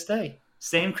to this day.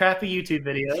 Same crappy YouTube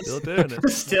videos. Still doing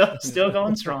it. still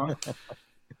going strong.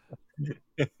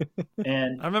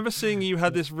 And I remember seeing you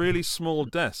had this really small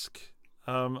desk.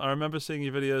 I remember seeing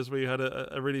your videos where you had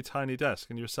a really tiny desk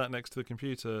and you were sat next to the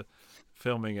computer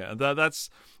filming it. And that's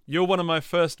you're one of my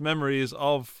first memories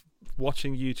of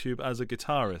watching YouTube as a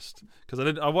guitarist, because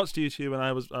I watched YouTube and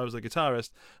I was a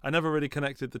guitarist. I never really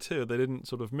connected the two. They didn't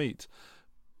sort of meet.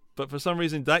 But for some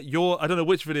reason, I don't know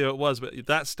which video it was, but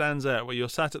that stands out, where you're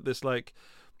sat at this, like,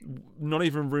 not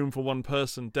even room for one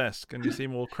person desk, and you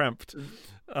seem all cramped.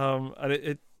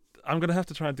 And I'm going to have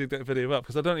to try and dig that video up,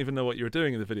 because I don't even know what you were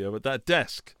doing in the video, but that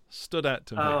desk stood out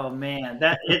to me. Oh, man.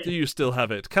 Do you still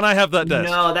have it? Can I have that desk?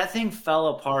 No, that thing fell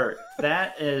apart.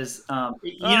 That is,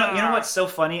 you know what's so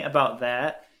funny about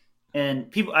that?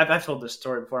 And people, I've told this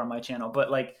story before on my channel,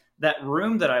 but like that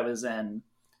room that I was in,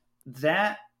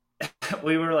 that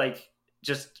we were like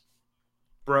just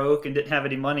broke and didn't have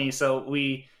any money. So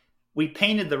we we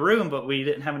painted the room, but we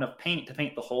didn't have enough paint to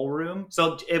paint the whole room.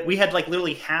 So we had like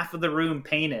literally half of the room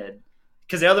painted,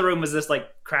 because the other room was this like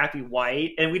crappy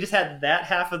white, and we just had that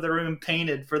half of the room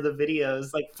painted for the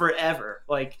videos like forever.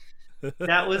 Like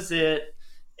that was it.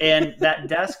 And that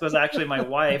desk was actually my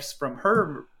wife's from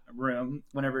her room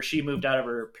whenever she moved out of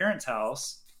her parents'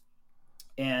 house.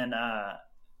 And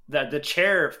the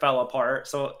chair fell apart.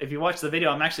 So if you watch the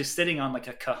video, I'm actually sitting on like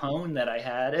a cajon that I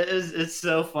had. It's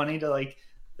so funny to like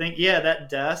think, yeah, that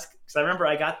desk. Because I remember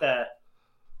I got that.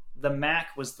 The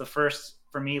Mac was the first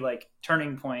for me like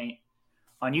turning point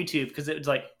on YouTube, because it was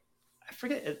like, I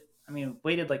forget it. I mean,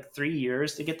 waited like 3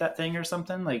 years to get that thing or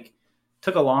something. Like,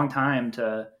 took a long time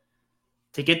to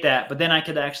get that. But then I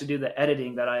could actually do the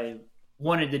editing that I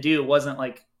wanted to do. It wasn't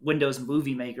like Windows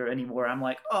Movie Maker anymore. I'm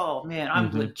like, oh man,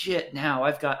 I'm legit now.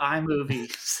 I've got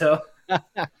iMovie. So,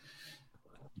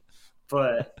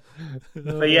 but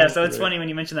yeah. So it's funny when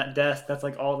you mention that desk. That's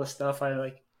like all the stuff I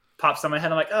like pops on my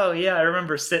head. I'm like, oh yeah, I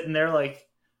remember sitting there like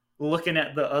looking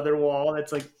at the other wall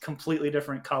that's like completely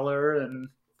different color, and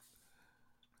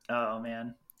oh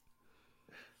man.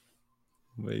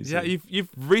 Amazing. Yeah, you've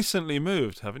recently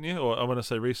moved, haven't you? Or I want to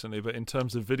say recently, but in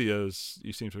terms of videos,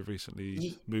 you seem to have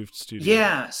recently moved studio.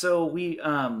 Yeah, so we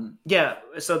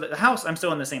so the house, I'm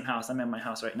still in the same house. I'm in my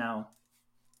house right now.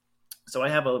 So I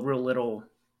have a real little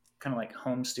kind of like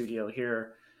home studio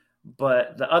here.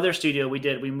 But the other studio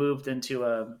we moved into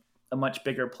a much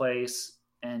bigger place,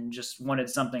 and just wanted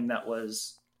something that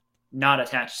was not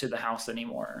attached to the house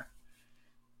anymore.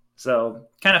 So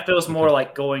kind of feels more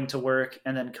like going to work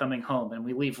and then coming home, and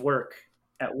we leave work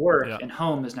at work, and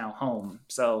home is now home.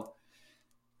 So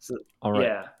all right.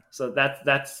 Yeah. So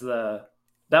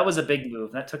that was a big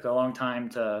move. That took a long time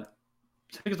to,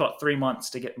 I think it was about 3 months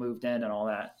to get moved in and all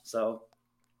that. So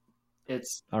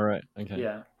it's all right. Okay.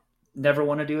 Yeah. Never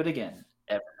want to do it again,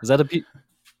 ever. Is that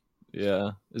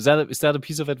a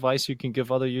piece of advice you can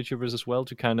give other YouTubers as well,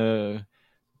 to kind of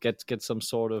get some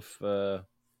sort of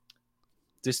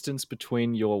distance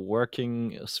between your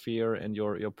working sphere and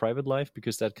your private life?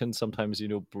 Because that can sometimes,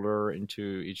 blur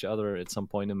into each other at some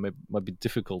point, and might be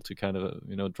difficult to kind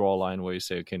of, draw a line where you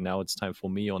say, okay, now it's time for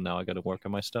me, or now I got to work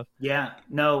on my stuff. Yeah,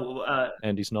 no.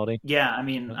 Andy's nodding. Yeah, I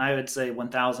mean, I would say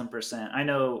 1000%. I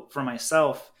know for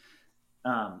myself,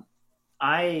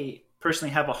 I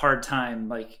personally have a hard time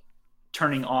like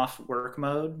turning off work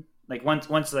mode. Like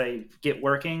once I get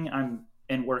working, I'm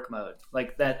in work mode.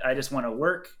 Like that, I just want to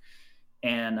work.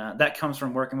 And that comes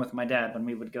from working with my dad. When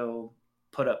we would go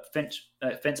put up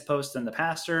fence posts in the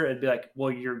pasture, it'd be like,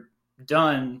 well, you're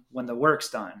done when the work's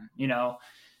done,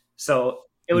 So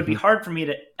it would be hard for me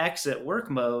to exit work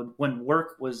mode when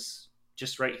work was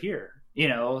just right here,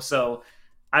 So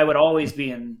I would always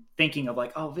be thinking of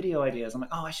like, oh, video ideas. I'm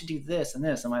like, oh, I should do this and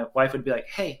this. And my wife would be like,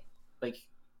 hey, like,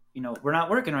 we're not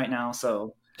working right now,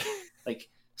 so like,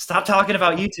 stop talking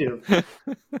about YouTube.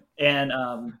 And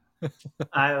I'm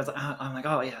like,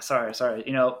 oh yeah, sorry,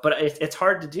 but it's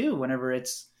hard to do whenever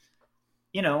it's,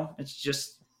 it's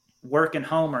just work and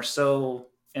home are so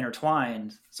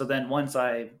intertwined. So then once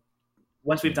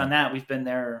we've done that, we've been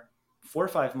there 4 or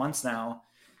 5 months now,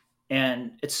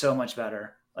 and it's so much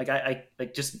better. Like I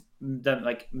like just the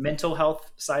like mental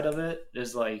health side of it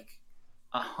is like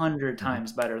 100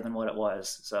 times better than what it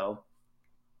was. So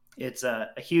it's a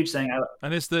huge thing.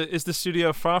 And is the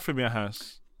studio far from your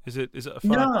house? Is it a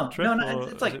far trip? No,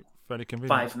 it's like fairly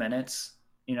convenient? 5 minutes,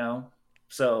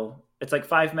 So it's like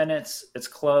 5 minutes. It's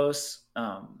close.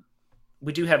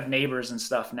 We do have neighbors and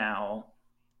stuff now,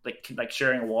 like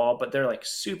sharing a wall, but they're like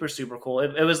super, super cool.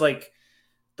 It was like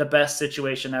the best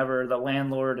situation ever. The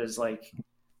landlord is like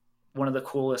one of the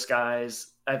coolest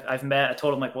guys I've met. I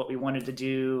told him like what we wanted to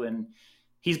do, and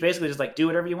he's basically just like, do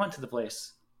whatever you want to the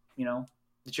place.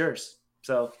 It's yours.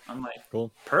 So I'm like,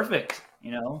 cool, perfect.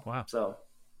 Wow. So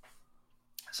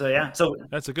yeah, so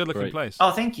that's a good looking place.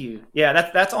 Oh, thank you. Yeah,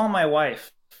 that's all my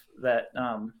wife. That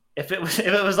if it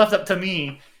was left up to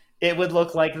me, it would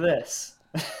look like this.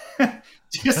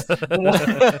 Just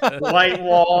white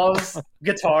walls,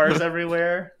 guitars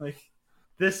everywhere. Like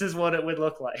this is what it would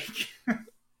look like.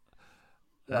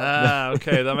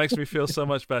 Okay, that makes me feel so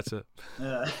much better.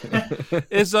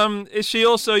 Is she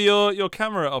also your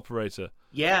camera operator?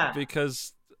 Yeah,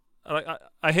 because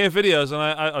I hear videos, and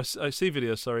I see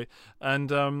videos, sorry,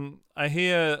 and I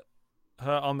hear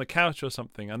her on the couch or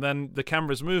something, and then the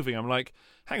camera's moving. I'm like,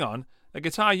 hang on, a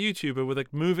guitar YouTuber with a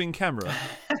moving camera?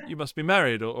 You must be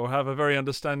married or have a very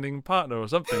understanding partner or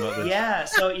something like this. Yeah,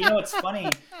 so what's funny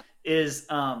is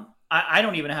I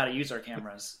don't even know how to use our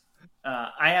cameras.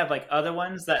 I have like other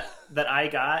ones that I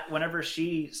got whenever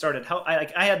she started help.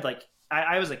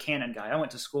 I was a Canon guy. I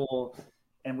went to school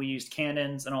and we used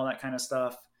Canons and all that kind of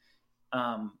stuff.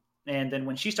 And then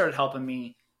when she started helping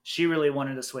me, she really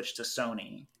wanted to switch to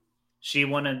Sony. She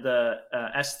wanted the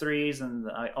S3s and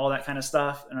all that kind of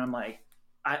stuff. And I'm like,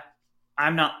 I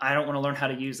don't want to learn how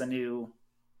to use a new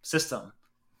system.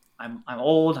 I'm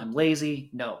old. I'm lazy.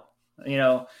 No,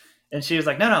 and she was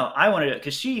like, no, I want to do it.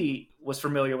 Cause she was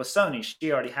familiar with Sony.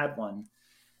 She already had one.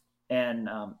 And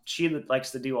she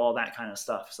likes to do all that kind of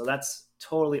stuff. So that's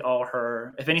totally all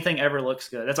her. If anything ever looks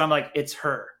good, that's why I'm like, it's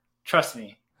her. Trust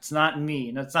me. It's not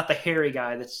me. No, it's not the hairy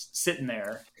guy that's sitting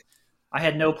there. I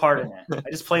had no part in it.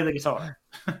 I just play the guitar.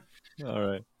 All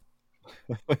right.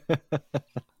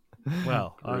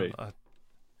 Wow.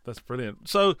 That's brilliant.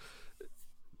 So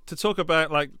to talk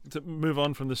about, to move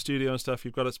on from the studio and stuff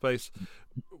you've got at Space,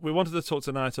 we wanted to talk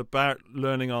tonight about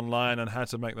learning online and how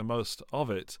to make the most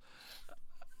of it.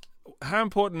 How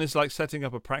important is setting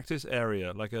up a practice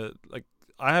area?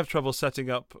 I have trouble setting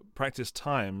up practice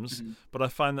times, but I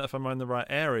find that if I'm in the right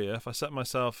area, if I set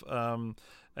myself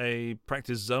a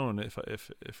practice zone,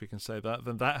 if we can say that,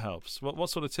 then that helps. What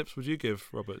sort of tips would you give,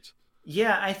 Robert?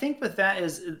 Yeah, I think with that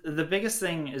is the biggest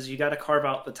thing is you got to carve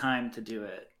out the time to do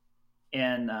it,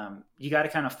 and you got to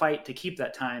kind of fight to keep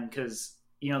that time, because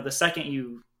the second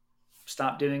you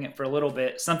stop doing it for a little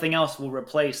bit, something else will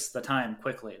replace the time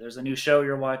quickly. There's a new show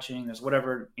you're watching, there's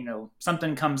whatever,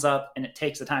 something comes up and it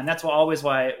takes the time. That's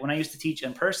why when I used to teach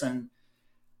in person,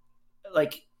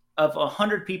 of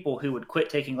 100 people who would quit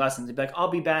taking lessons, they'd be like, I'll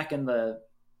be back in the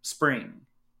spring,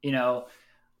 2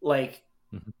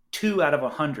 out of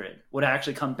 100 would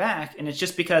actually come back. And it's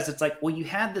just because it's well, you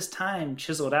had this time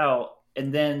chiseled out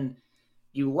and then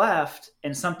you left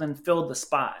and something filled the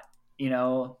spot,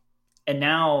 and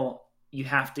now you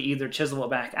have to either chisel it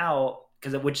back out,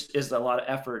 which is a lot of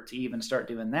effort to even start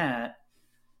doing that,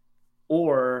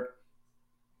 or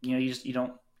you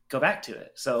don't go back to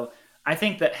it. So I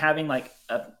think that having a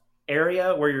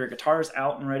area where your guitar is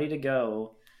out and ready to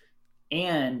go,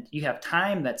 and you have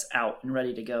time that's out and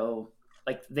ready to go,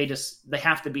 they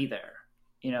have to be there,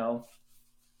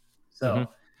 So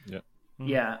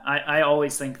yeah, I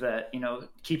always think that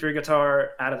keep your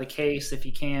guitar out of the case if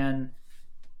you can.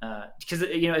 Because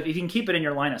if you can keep it in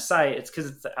your line of sight, it's because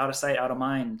it's the out of sight, out of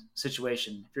mind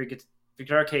situation. If your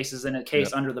guitar case is in a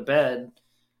case under the bed,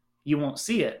 you won't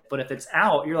see it. But if it's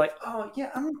out, you're like, oh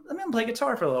yeah, I'm gonna play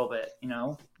guitar for a little bit,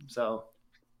 So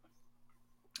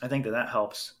I think that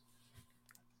helps.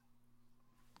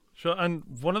 Sure. And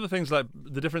one of the things,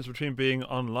 the difference between being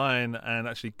online and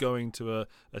actually going to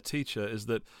a teacher is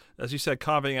that, as you said,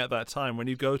 carving out that time when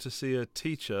you go to see a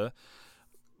teacher.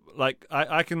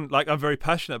 I can I'm very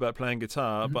passionate about playing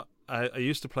guitar, but I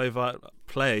used to play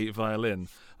violin.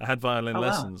 I had violin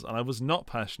lessons, and I was not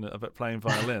passionate about playing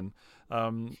violin.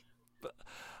 And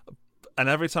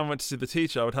every time I went to see the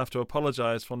teacher, I would have to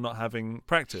apologize for not having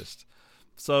practiced.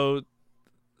 So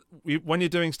when you're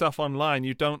doing stuff online,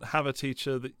 you don't have a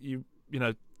teacher that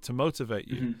to motivate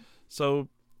you. So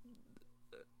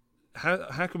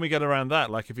how can we get around that?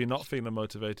 If you're not feeling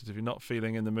motivated, if you're not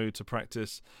feeling in the mood to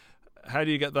practice, how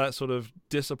do you get that sort of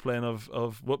discipline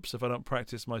of whoops, if I don't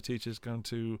practice, my teacher's going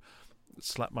to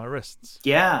slap my wrists?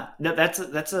 Yeah, that's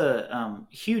a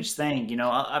huge thing.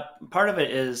 Part of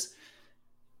it is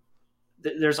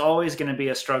there's always going to be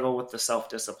a struggle with the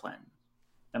self-discipline,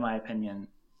 in my opinion.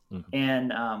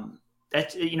 And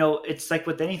that's, it's like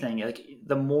with anything,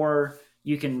 the more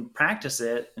you can practice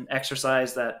it and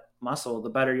exercise that muscle,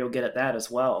 the better you'll get at that as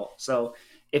well. So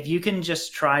if you can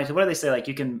just try to, what do they say?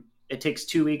 It takes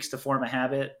 2 weeks to form a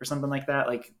habit or something like that,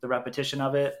 the repetition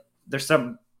of it. There's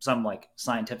some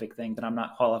scientific thing that I'm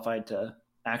not qualified to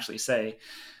actually say,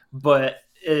 but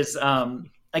is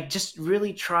just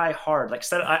really try hard.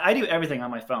 I do everything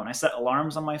on my phone. I set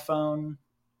alarms on my phone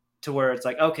to where it's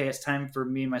okay, it's time for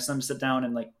me and my son to sit down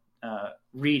and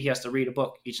read. He has to read a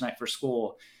book each night for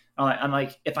school. I'm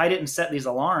if I didn't set these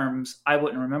alarms, I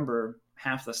wouldn't remember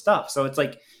half the stuff. So it's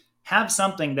have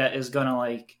something that is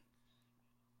gonna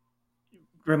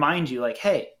remind you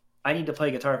hey, I need to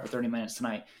play guitar for 30 minutes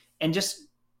tonight, and just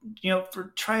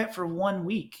try it for 1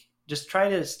 week. Just try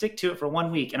to stick to it for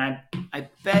 1 week, and I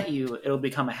bet you it'll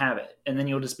become a habit, and then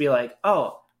you'll just be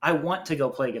oh, I want to go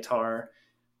play guitar,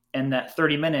 and that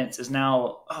 30 minutes is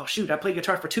now, oh shoot, I played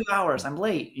guitar for 2 hours, I'm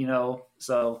late,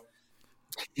 so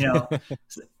yeah,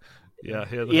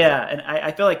 and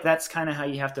I feel that's kind of how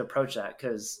you have to approach that,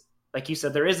 because like you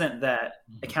said, there isn't that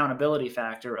accountability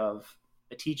factor of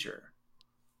a teacher.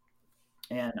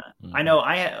 And I know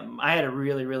I had a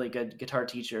really, really good guitar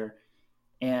teacher,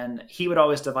 and he would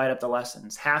always divide up the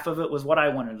lessons. Half of it was what I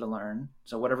wanted to learn,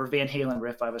 so whatever Van Halen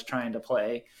riff I was trying to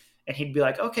play, and he'd be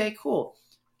like, okay, cool.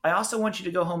 I also want you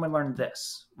to go home and learn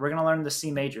this. We're going to learn the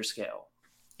C major scale.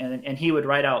 And he would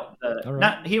write out the,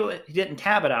 not, he didn't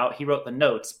tab it out. He wrote the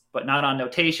notes, but not on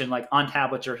notation, like on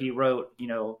tablature, he wrote, you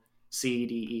know, C,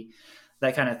 D, E,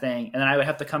 that kind of thing. And then I would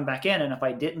have to come back in. And if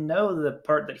I didn't know the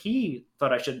part that he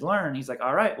thought I should learn, he's like,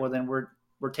 all right, well then we're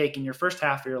taking your first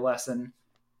half of your lesson.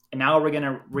 And now we're going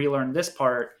to relearn this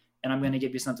part. And I'm going to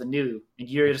give you something new. And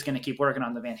you're just going to keep working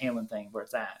on the Van Halen thing where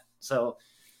it's at. So,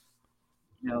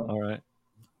 you know. All right.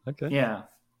 Okay. Yeah.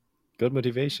 Good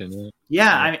motivation.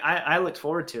 Yeah. I mean, I looked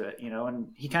forward to it, you know, and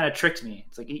he kind of tricked me.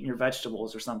 It's like eating your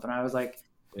vegetables or something. I was like,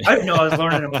 I didn't know I was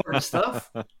learning important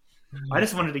stuff. I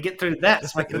just wanted to get through that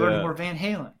so I could learn more Van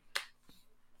Halen.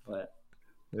 But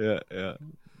yeah.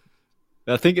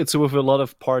 I think it's with a lot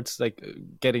of parts, like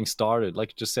getting started,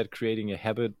 like you just said, creating a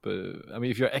habit. But I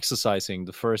mean, if you're exercising,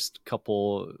 the first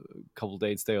couple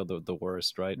days, they are the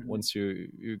worst, right? Mm-hmm. Once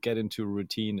you get into a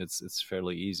routine, it's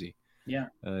fairly easy. Yeah,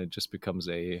 it just becomes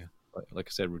a, like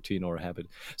I said, routine or a habit.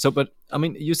 So, but I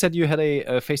mean, you said you had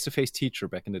a face-to-face teacher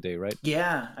back in the day, right?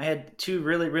 Yeah, I had two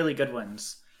really, really good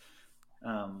ones.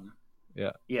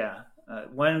 Yeah.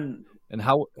 One. And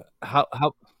how?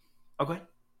 Okay.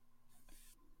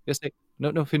 Yes.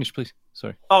 No. Finish, please.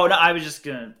 Sorry. Oh no, I was just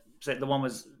gonna say the one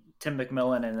was Tim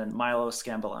McMillan and then Milo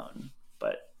Scambolone.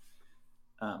 But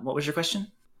what was your question?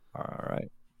 All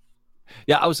right.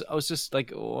 Yeah, I was just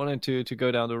like wanting to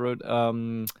go down the road.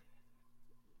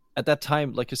 At that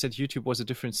time, like you said, YouTube was a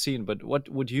different scene. But what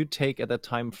would you take at that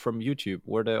time from YouTube?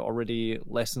 Were there already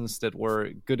lessons that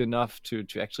were good enough to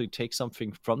actually take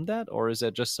something from that, or is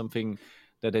that just something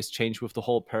that has changed with the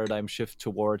whole paradigm shift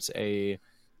towards a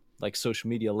like social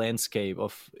media landscape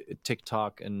of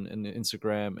TikTok and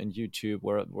Instagram and YouTube,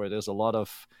 where there's a lot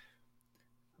of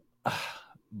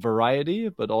variety,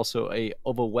 but also a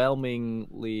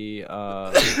overwhelmingly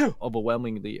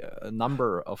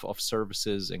number of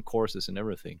services and courses and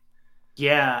everything.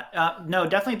 Yeah, no,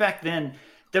 definitely back then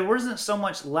there wasn't so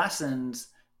much lessons.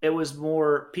 It was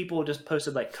more people just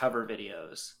posted like cover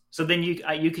videos. So then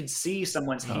you could see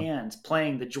someone's hands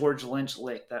playing the George Lynch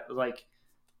lick that like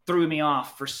threw me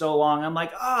off for so long. I'm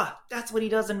like, that's what he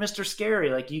does in Mr. Scary.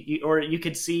 Like you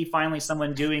could see finally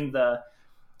someone doing the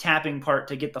tapping part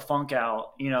to get the funk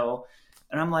out, you know,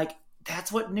 and I'm like,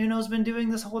 that's what Nuno's been doing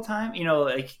this whole time, you know.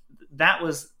 Like that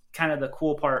was kind of the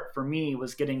cool part for me,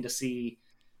 was getting to see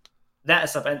that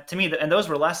stuff. And to me, and those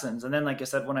were lessons. And then, like I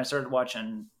said, when I started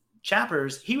watching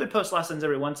Chappers, he would post lessons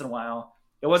every once in a while.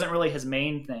 It wasn't really his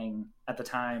main thing at the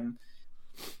time,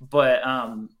 but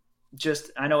just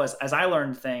I know as I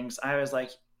learned things, I was like,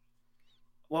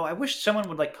 well, I wish someone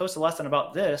would like post a lesson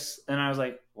about this. And I was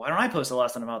like, why don't I post a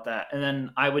lesson about that? And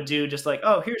then I would do just like,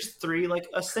 oh, here's 3 like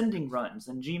ascending runs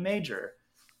in G major.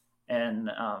 And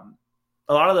a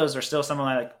lot of those are still some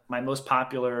of my most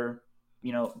popular,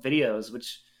 you know, videos,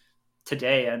 which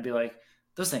today I'd be like,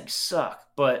 those things suck.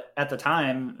 But at the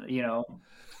time, you know,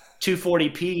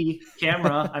 240p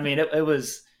camera, I mean, it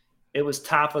was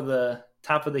top of the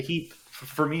heap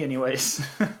for me anyways.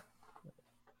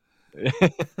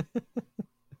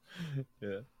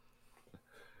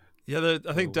 Yeah,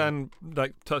 I think Dan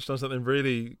touched on something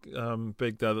really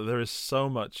big there, that there is so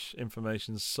much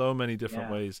information, so many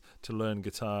different ways to learn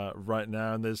guitar right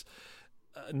now. And there's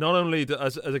not only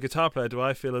as a guitar player do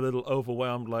I feel a little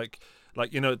overwhelmed, like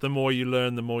you know, the more you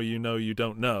learn, the more you know you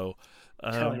don't know.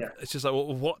 It's just like,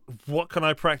 well, what can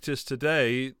I practice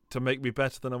today to make me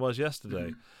better than I was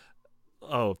yesterday?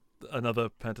 Mm-hmm. Oh, another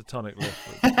pentatonic lift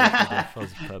with a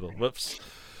fuzz pedal. Whoops.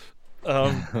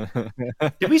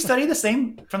 Did we study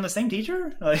from the same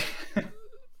teacher? Like,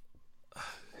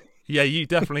 yeah, you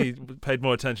definitely paid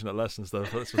more attention at lessons, though.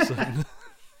 That's for certain.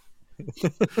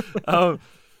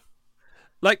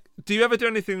 Like, do you ever do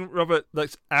anything, Robert,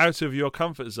 that's out of your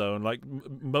comfort zone, like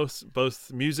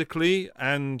both musically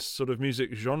and sort of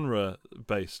music genre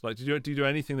based? Like, do you do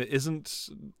anything that isn't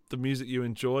the music you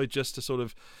enjoy, just to sort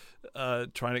of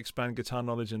try and expand guitar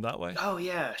knowledge in that way? Oh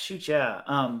yeah, shoot, yeah.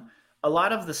 A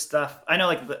lot of the stuff I know,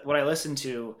 like what I listen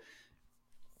to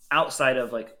outside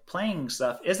of like playing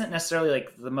stuff, isn't necessarily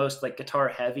like the most like guitar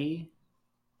heavy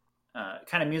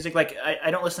kind of music. Like I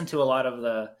don't listen to a lot of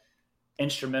the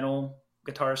instrumental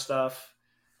guitar stuff,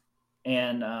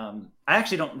 and I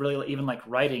actually don't really even like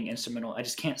writing instrumental. I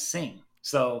just can't sing,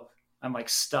 so I'm like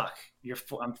stuck.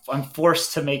 I'm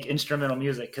forced to make instrumental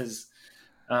music because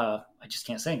I just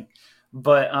can't sing.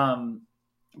 But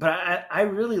I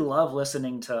really love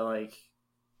listening to like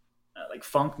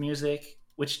funk music,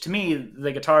 which to me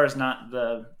the guitar is not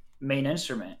the main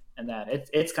instrument, and that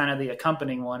it's kind of the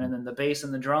accompanying one, and then the bass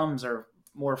and the drums are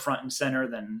more front and center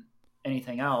than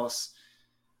anything else.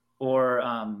 Or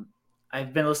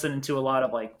I've been listening to a lot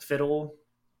of like fiddle,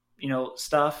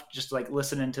 stuff, just like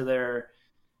listening to their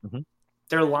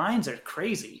lines are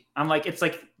crazy. I'm like, it's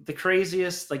like the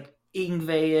craziest like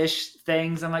Yngwie-ish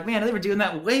things. I'm like, man, they were doing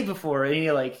that way before any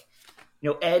like,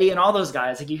 Eddie and all those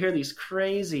guys. Like you hear these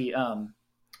crazy,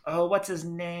 what's his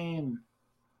name?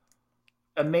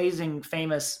 Amazing,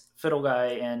 famous fiddle guy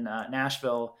in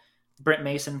Nashville. Brent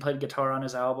Mason played guitar on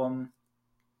his album.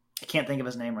 I can't think of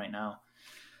his name right now.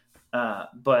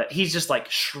 But he's just like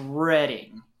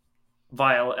shredding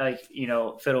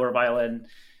fiddle or violin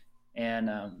and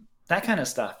that kind of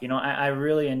stuff. I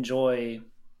really enjoy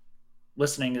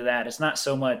listening to that. It's not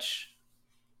so much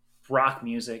rock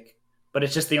music, but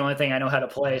it's just the only thing I know how to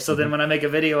play. So then when I make a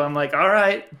video, I'm like, all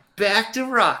right, back to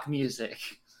rock music.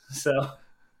 So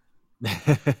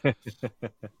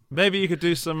maybe you could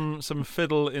do some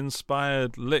fiddle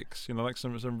inspired licks, like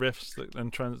some riffs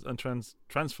and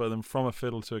transfer them from a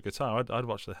fiddle to a guitar. I'd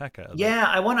watch the heck out of that. Yeah,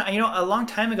 I want to. A long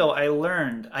time ago, I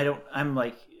learned.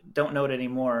 Don't know it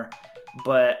anymore,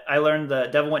 but I learned the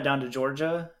Devil Went Down to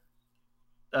Georgia.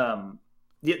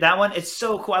 That one, it's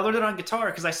so cool. I learned it on guitar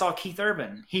because I saw Keith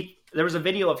Urban. There was a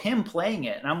video of him playing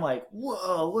it, and I'm like,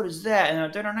 whoa, what is that? And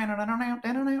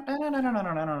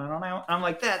I'm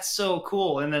like, that's so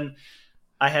cool. And then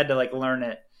I had to like learn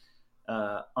it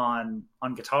on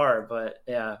guitar, but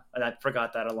yeah, I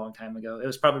forgot that a long time ago. It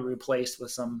was probably replaced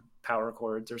with some power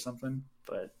chords or something,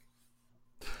 but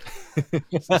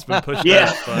it's been pushed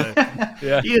out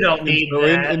by... You don't need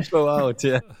that. Intro out,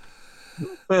 yeah.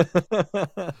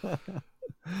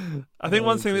 I think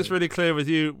one thing that's really clear with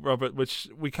you, Robert, which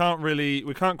we can't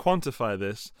quantify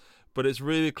this, but it's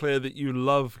really clear that you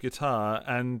love guitar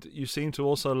and you seem to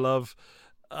also love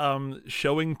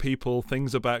showing people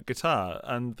things about guitar,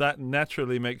 and that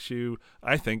naturally makes you,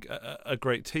 I think, a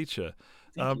great teacher.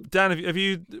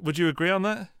 Dan, would you agree on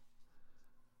that?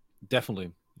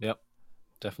 Definitely. Yep.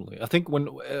 Definitely. I think when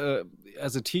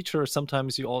as a teacher,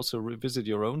 sometimes you also revisit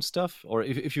your own stuff, or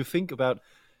if you think about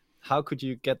how could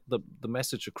you get the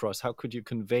message across, how could you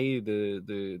convey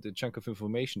the chunk of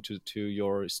information to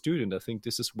your student, I think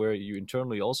this is where you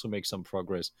internally also make some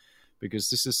progress,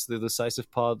 because this is the decisive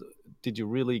part. Did you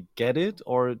really get it,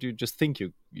 or do you just think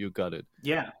you got it?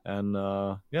 Yeah. And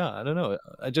I don't know.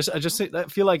 I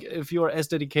feel like if you are as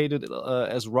dedicated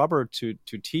as Robert to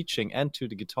teaching and to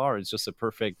the guitar, it's just a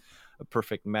perfect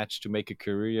match to make a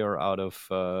career out of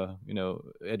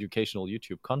educational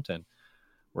YouTube content.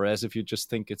 Whereas if you just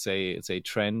think it's a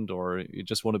trend, or you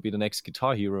just want to be the next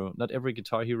guitar hero, not every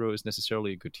guitar hero is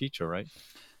necessarily a good teacher, right?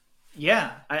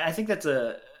 Yeah, I think that's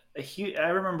a huge. I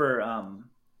remember,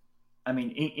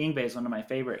 Yngwie is one of my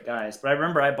favorite guys, but I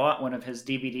remember I bought one of his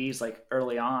DVDs like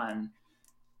early on,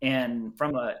 and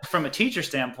from a teacher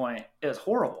standpoint, it was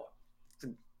horrible,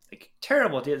 like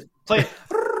terrible. It played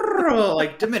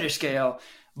like diminished scale,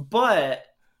 but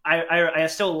I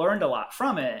still learned a lot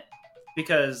from it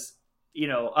because.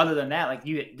 Other than that, like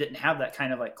you didn't have that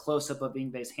kind of like close up of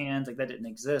Yngwie's hands, like that didn't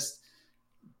exist.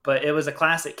 But it was a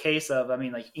classic case of,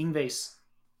 Yngwie's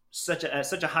at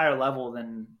such a higher level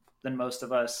than most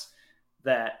of us,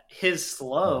 that his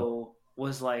slow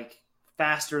was like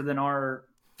faster than our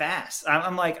fast.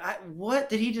 I'm like, what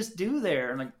did he just do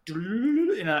there? I'm like,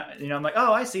 I'm like,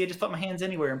 oh, I see. I just put my hands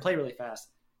anywhere and play really fast.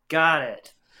 Got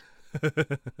it.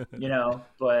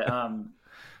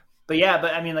 But yeah,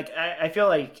 I feel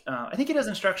like I think he does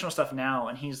instructional stuff now,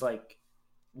 and he's like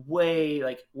way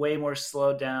more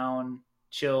slowed down,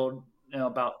 chilled,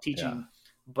 about teaching. Yeah.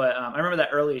 But I remember that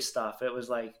early stuff. It was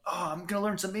like, oh, I'm gonna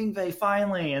learn some Yngwie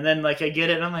finally, and then like I get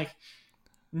it, and I'm like,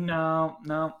 no,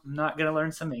 I'm not gonna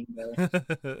learn some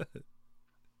Yngwie.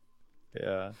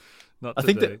 Yeah, not I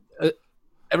today. think that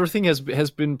everything has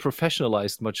been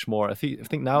professionalized much more. I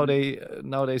think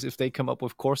nowadays if they come up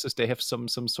with courses, they have some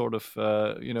sort of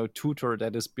tutor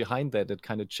that is behind that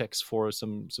kind of checks for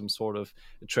some sort of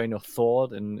train of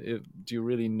thought, and do you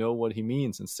really know what he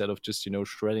means, instead of just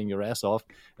shredding your ass off,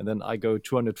 and then I go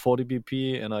 240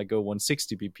 BP and I go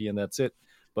 160 BP and that's it.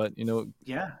 But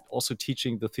also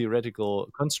teaching the theoretical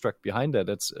construct behind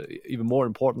that's even more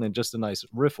important than just a nice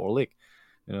riff or lick.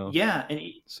 Yeah,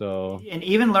 and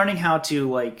even learning how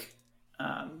to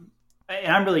and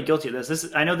I'm really guilty of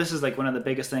this. I know this is like one of the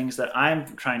biggest things that I'm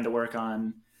trying to work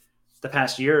on the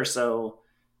past year or so,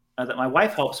 that my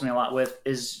wife helps me a lot with,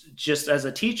 is just as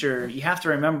a teacher, you have to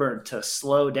remember to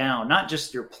slow down, not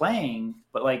just your playing,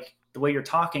 but like the way you're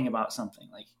talking about something.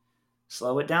 Like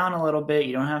slow it down a little bit.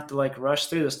 You don't have to like rush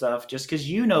through the stuff. Just because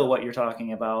you know what you're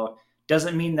talking about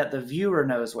doesn't mean that the viewer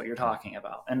knows what you're talking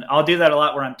about. And I'll do that a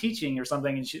lot where I'm teaching or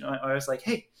something, and I was like,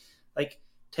 hey, like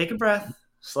take a breath,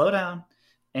 slow down,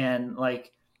 and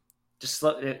like just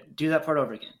do that part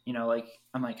over again. Like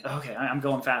I'm like, okay, I'm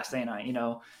going fast, ain't I?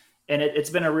 And it's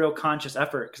been a real conscious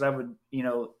effort because I would,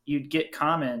 you'd get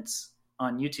comments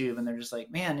on YouTube and they're just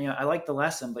like, man, I like the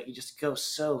lesson, but you just go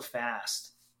so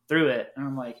fast through it. And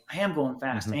I'm like, I am going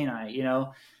fast, ain't I?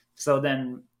 So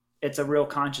then it's a real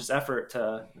conscious effort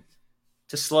to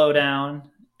slow down.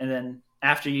 And then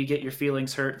after you get your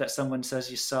feelings hurt that someone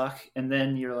says you suck, and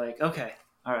then you're like, okay,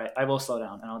 all right, I will slow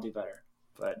down and I'll do better.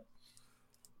 But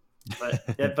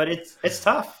it's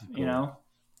tough,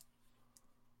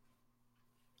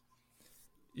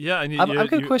 Yeah, and I've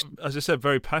got a question. as I said,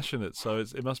 very passionate. So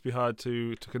it must be hard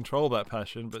to control that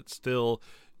passion, but still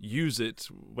use it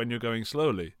when you're going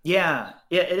slowly. Yeah,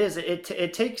 it is.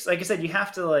 It takes, like I said, you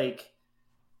have to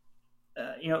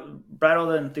brattle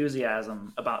the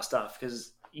enthusiasm about stuff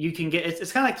because you can get.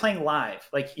 It's kind of like playing live.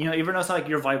 Like you ever notice how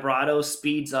your vibrato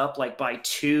speeds up by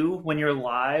 2 when you're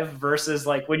live versus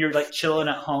when you're chilling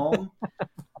at home.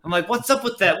 I'm like, what's up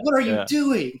with that? What are you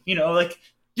doing?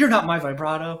 You're not my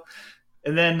vibrato.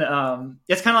 And then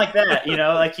it's kind of like that,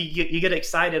 you get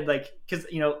excited, because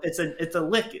it's a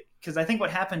lick. Because I think what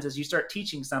happens is you start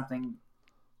teaching something,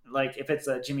 like if it's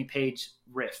a Jimmy Page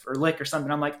riff or lick or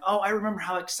something. I'm like, oh, I remember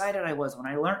how excited I was when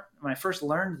I first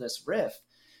learned this riff,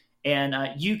 and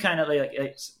you kind of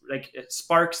it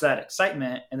sparks that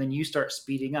excitement, and then you start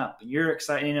speeding up, and you're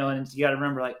excited, and you got to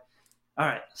remember all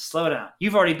right, slow down.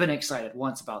 You've already been excited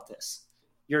once about this.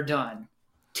 You're done.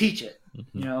 Teach it,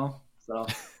 so.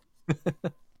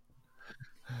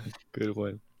 Good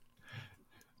one.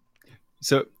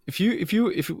 So if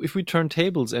we turn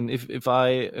tables, and if I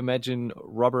imagine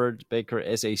Robert Baker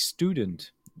as a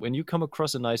student, when you come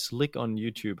across a nice lick on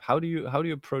YouTube, how do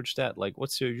you approach that?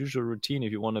 What's your usual routine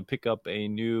if you want to pick up a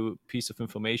new piece of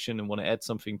information and want to add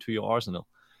something to your arsenal?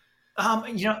 How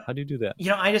do you do that?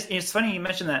 It's funny you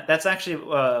mentioned that. That's actually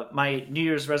my New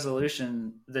Year's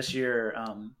resolution this year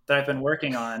that I've been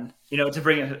working on, to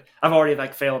bring it. I've already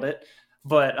failed it,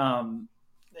 but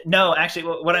no, actually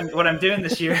what I'm doing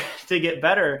this year to get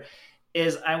better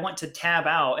is I want to tab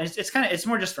out, and it's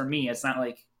more just for me. It's not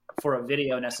for a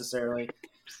video necessarily.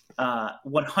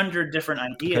 100 different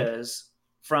ideas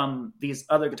from these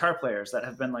other guitar players that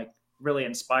have been really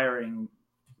inspiring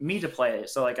me to play.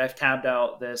 So I've tabbed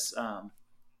out this Tom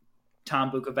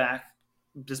Bukovac,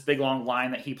 this big long line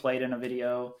that he played in a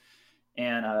video,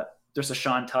 and there's a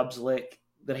Sean Tubbs lick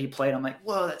that he played. I'm like,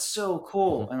 whoa, that's so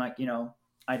cool. And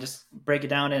I just break it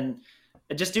down and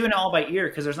just doing it all by ear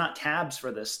because there's not tabs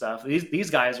for this stuff. These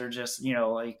guys are just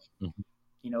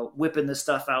whipping this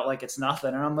stuff out like it's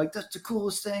nothing, and I'm like, that's the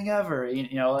coolest thing ever.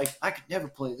 I could never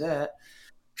play that.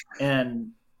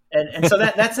 And so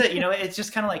that's it. It's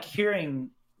just kind of hearing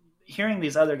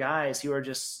these other guys who are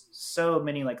just so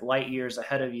many light years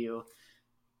ahead of you,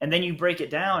 and then you break it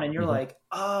down and you're like,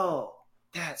 oh,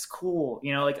 that's cool.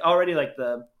 Already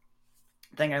the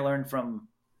thing I learned from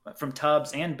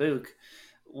Tubbs and Book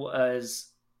was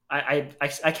I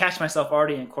catch myself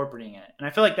already incorporating it. And I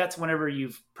feel that's whenever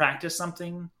you've practiced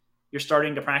something, you're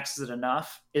starting to practice it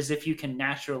enough, is if you can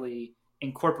naturally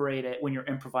incorporate it when you're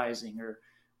improvising or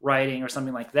writing or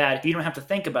something like that. If you don't have to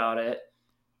think about it,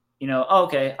 oh,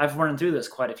 okay, I've run through this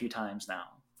quite a few times now.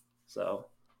 So,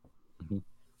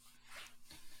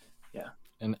 yeah.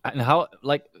 And how,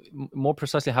 more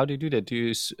precisely, how do you do that? Do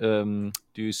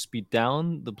you speed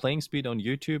down the playing speed on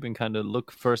YouTube and kind of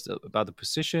look first about the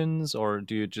positions, or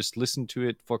do you just listen to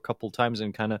it for a couple times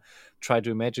and kind of try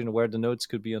to imagine where the notes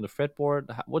could be on the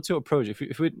fretboard? What's your approach?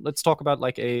 If we let's talk about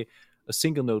a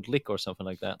single note lick or something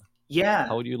like that. Yeah.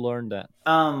 How do you learn that?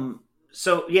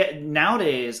 So yeah,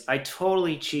 nowadays I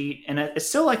totally cheat, and it's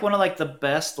still one of the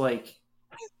best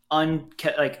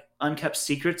unkept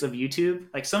secrets of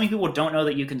YouTube. So many people don't know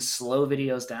that you can slow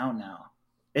videos down now.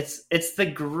 It's the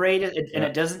greatest, and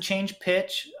it doesn't change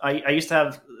pitch. I used to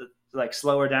have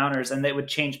slower downers, and they would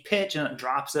change pitch, and it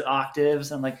drops it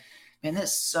octaves. And man,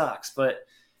 this sucks. But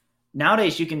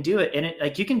nowadays you can do it, and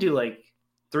it you can do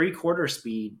 3/4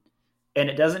 speed, and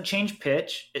it doesn't change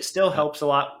pitch. It still helps a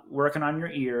lot working on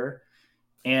your ear.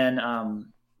 And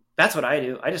that's what I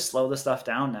do. I just slow the stuff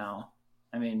down now.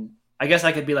 I mean, I guess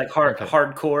I could be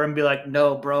hardcore and be like,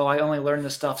 no, bro, I only learned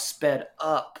this stuff sped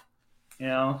up,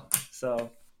 so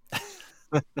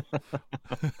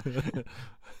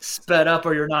sped up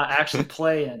or you're not actually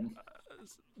playing.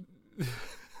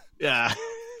 Yeah.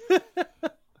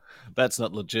 That's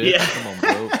not legit. Yeah. Come on,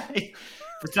 bro.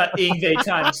 It's not Yngwie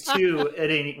times 2. It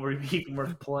ain't even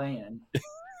worth playing.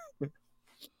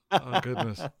 Oh,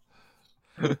 goodness.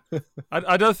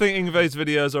 I don't think Yngwie's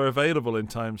videos are available in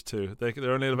times 2.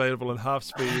 They're only available in half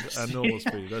speed and normal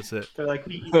speed. That's it. They're like,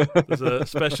 There's a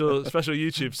special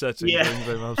YouTube setting Yeah.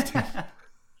 for Yngwie Malmsteen.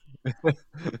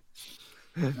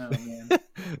 oh man.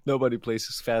 Nobody plays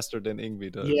faster than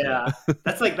Yngwie does. Yeah,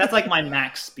 that's like my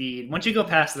max speed. Once you go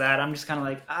past that, I'm just kind of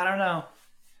like, I don't know.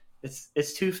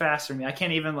 It's too fast for me. I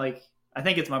can't even like. I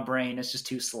think it's my brain. It's just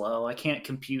too slow. I can't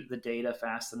compute the data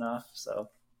fast enough. So,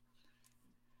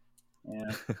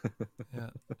 yeah. Yeah.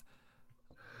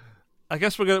 I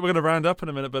guess we're going to round up in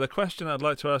a minute, but a question I'd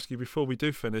like to ask you before we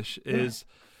do finish is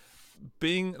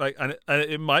being like, and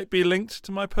it might be linked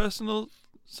to my personal,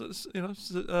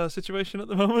 situation at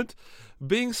the moment.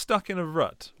 Being stuck in a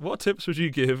rut. What tips would you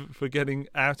give for getting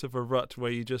out of a rut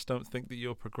where you just don't think that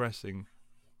you're progressing?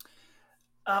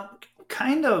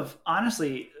 Kind of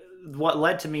honestly, what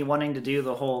led to me wanting to do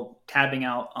the whole tabbing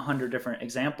out 100 different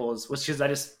examples was because I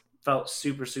just felt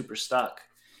super, super stuck.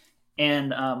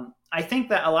 And I think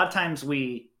that a lot of times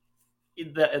the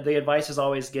advice is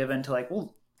always given to like,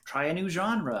 well, try a new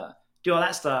genre, do all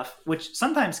that stuff, which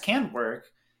sometimes can work.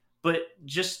 But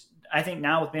just, I think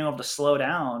now with being able to slow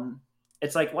down,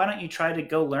 it's like, why don't you try to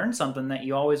go learn something that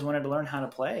you always wanted to learn how to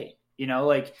play?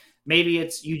 Like maybe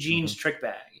it's Eugene's trick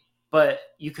bag, but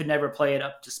you could never play it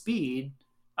up to speed.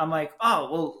 I'm like,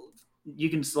 oh, well, you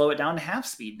can slow it down to half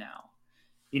speed now.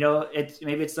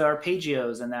 Maybe it's the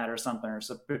arpeggios and that or something, or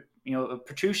so, a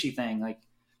Petrucci thing. Like,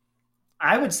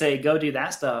 I would say go do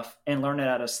that stuff and learn it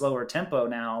at a slower tempo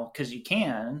now because you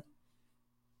can,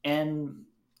 and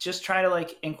just try to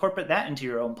like incorporate that into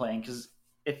your own playing. Because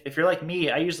if you're like me,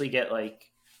 I usually get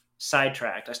like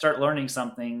sidetracked. I start learning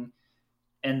something,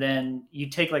 and then you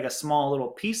take like a small little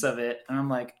piece of it, and I'm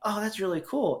like, oh, that's really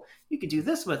cool. You could do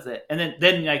this with it. And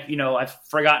then like, I've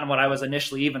forgotten what I was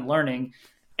initially even learning.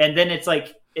 And then it's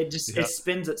like, it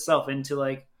spins itself into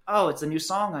like, oh, it's a new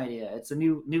song idea. It's a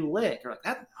new lick. Or like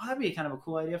that'd be kind of a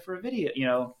cool idea for a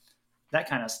video, that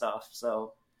kind of stuff.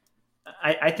 So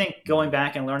I think going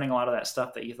back and learning a lot of that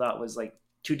stuff that you thought was like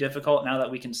too difficult, now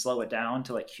that we can slow it down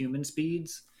to like human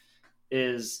speeds,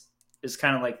 is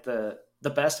kind of like the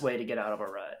best way to get out of a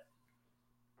rut.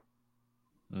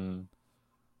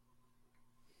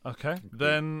 Okay,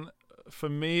 then for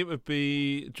me it would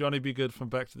be Johnny Be Good from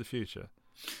Back to the Future.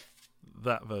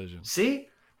 That version. See,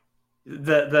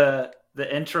 the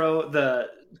intro, the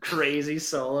crazy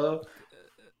solo,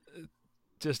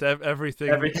 just everything.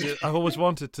 I've always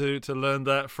wanted to learn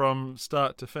that from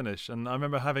start to finish, and I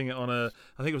remember having it on I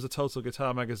think it was a Total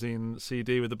Guitar Magazine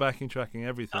CD with the backing track and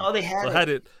everything. Oh, they had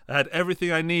it. I had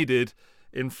everything I needed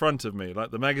in front of me, like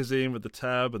the magazine with the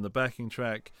tab and the backing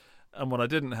track, and what I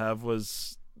didn't have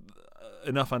was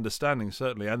enough understanding,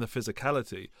 certainly, and the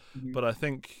physicality. But I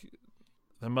think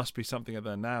there must be something out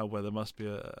there now where there must be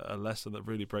a lesson that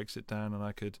really breaks it down, and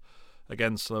I could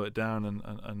again slow it down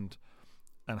and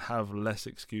have less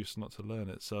excuse not to learn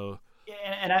it. So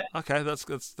okay, that's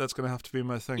going to have to be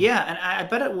my thing. Yeah, and I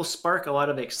bet it will spark a lot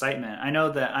of excitement. I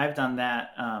know that I've done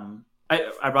that.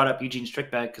 I brought up Eugene's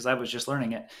trick bag because I was just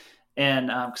learning it, and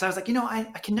because I was like,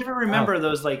 I can never remember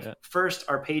those first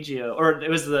arpeggio, or it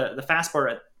was the fast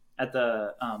part at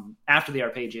the after the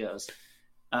arpeggios,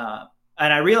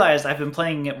 and I realized I've been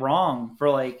playing it wrong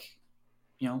for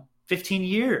 15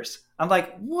 years. I'm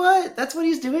like, what? That's what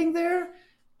he's doing there?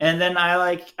 And then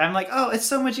I'm like, oh, it's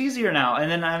so much easier now.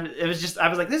 And then I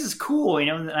was like, this is cool,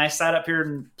 And I sat up here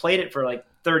and played it for like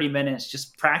 30 minutes,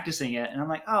 just practicing it. And I'm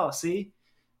like, oh, see,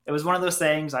 it was one of those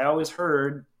things I always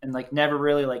heard and like never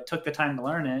really like took the time to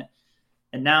learn it.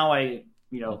 And now I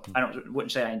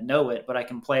wouldn't say I know it, but I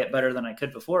can play it better than I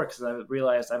could before because I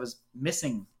realized I was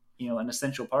missing, an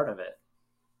essential part of it.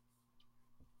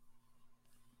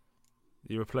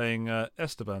 You were playing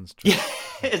Esteban's trick.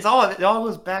 Yeah, it all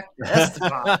goes back to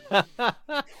Esteban.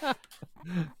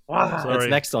 Wow. That's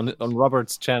next on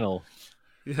Robert's channel.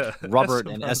 Yeah, Robert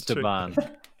and Esteban,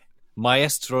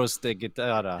 Maestros de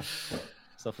Guitarra,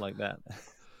 stuff like that.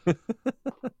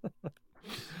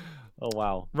 Oh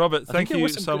wow, Robert! Thank you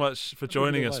so much for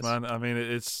joining us, man. I mean,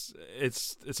 it's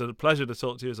a pleasure to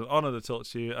talk to you. It's an honor to talk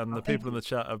to you, and the people in the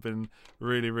chat have been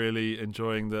really, really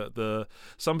enjoying the.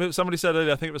 Somebody said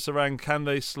earlier, I think it was Sarang, can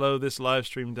they slow this live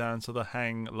stream down so the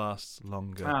hang lasts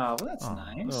longer? Oh, well, that's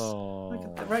nice. Oh, look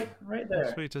at that, right there.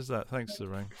 How sweet is that? Thanks,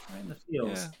 Sarang. Right in the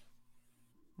feels.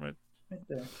 Yeah. Right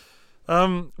there.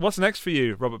 What's next for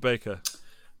you, Robert Baker?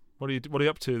 What are you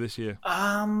up to this year?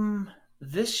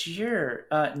 This year,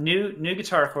 new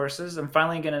guitar courses. I'm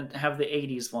finally going to have the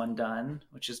 80s one done,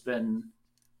 which has been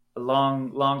a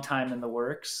long time in the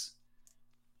works.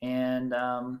 And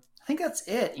I think that's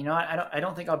it. I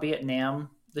don't think I'll be at NAMM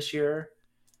this year.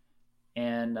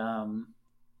 And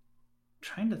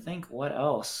trying to think what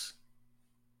else.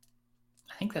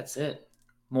 I think that's it.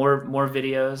 More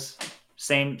videos.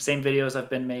 Same videos I've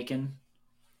been making.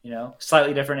 You know,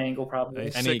 slightly different angle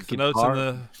probably. Any Any sixth notes in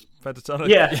the pentatonic?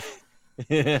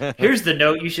 Yeah. Here's the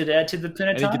note you should add to the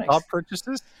pentatonics. Any guitar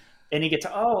purchases? Any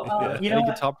guitar? Oh, you know Any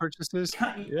what? guitar purchases?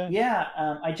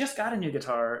 Yeah. I just got a new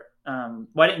guitar. Well,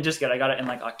 I didn't just get it. I got it in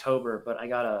like October, but I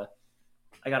got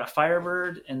a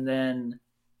Firebird, and then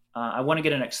I want to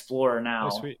get an Explorer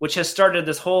now, which has started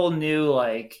this whole new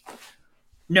like.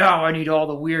 Now I need all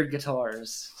the weird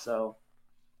guitars. So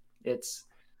it's.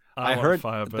 I heard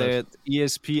Firebird. that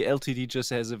ESP LTD just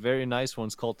has a very nice one.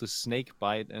 It's called the Snake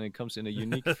Bite, and it comes in a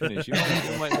unique finish. You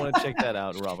might want to check that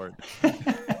out, Robert.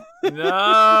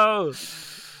 No.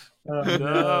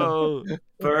 No.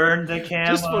 Burn the camo.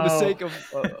 Just for the sake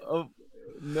of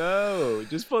no,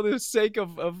 just for the sake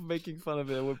of making fun of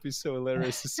it, it would be so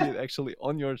hilarious to see it actually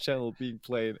on your channel being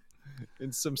played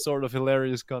in some sort of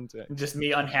hilarious content. Just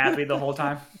me unhappy the whole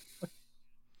time.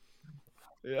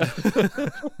 Yeah.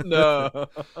 No.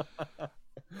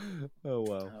 Oh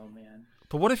wow. Oh man.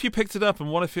 But what if you picked it up,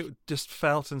 and what if it just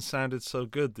felt and sounded so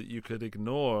good that you could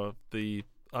ignore the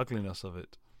ugliness of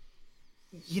it?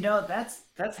 You know,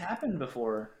 that's happened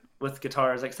before with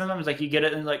guitars. Like sometimes like you get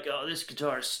it and like, oh, this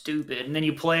guitar is stupid, and then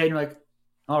you play it and you're like,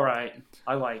 all right,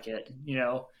 I like it, you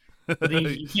know. But then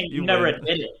you never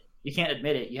admit it. You can't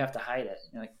admit it. You have to hide it.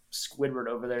 You're like Squidward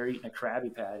over there eating a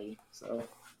Krabby Patty. So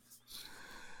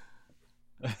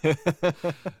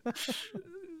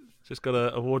Just got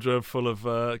a wardrobe full of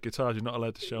guitars you're not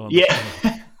allowed to show on. yeah,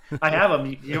 I have them.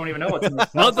 You don't even know what's in the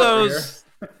Not those.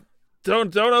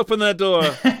 Don't open that door.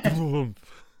 Boom.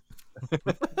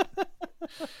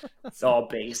 It's all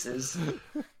basses.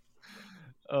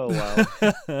 Oh wow.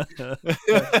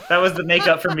 That was the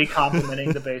makeup for me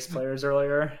complimenting the bass players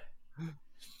earlier.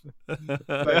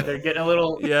 But they're getting a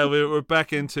little. Yeah, we're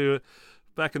back in the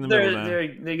middle now. They're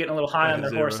getting a little high on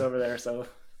their horse over there. So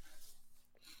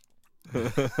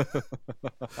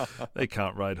They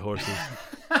can't ride horses.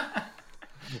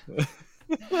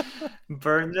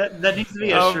 Burn that needs to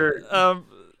be a shirt.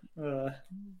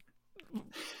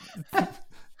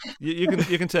 You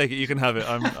can take it. You can have it.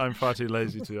 I'm far too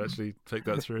lazy to actually take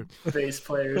that through. Bass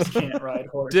players can't ride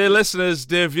horses. Dear listeners,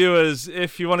 dear viewers,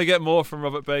 if you want to get more from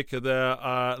Robert Baker, there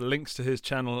are links to his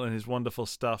channel and his wonderful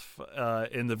stuff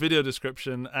in the video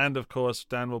description, and of course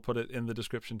Dan will put it in the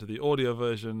description to the audio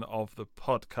version of the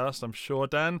podcast, I'm sure,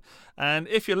 Dan. And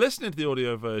if you're listening to the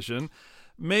audio version,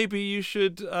 maybe you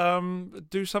should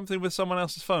do something with someone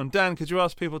else's phone. Dan, could you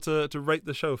ask people to rate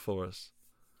the show for us?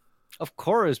 Of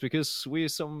course, because we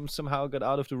somehow got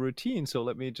out of the routine. So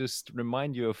let me just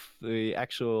remind you of the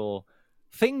actual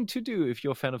thing to do if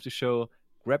you're a fan of the show.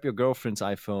 Grab your girlfriend's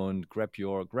iPhone, grab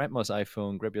your grandma's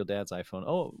iPhone, grab your dad's iPhone.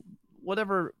 Oh,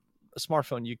 whatever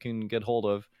smartphone you can get hold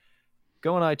of.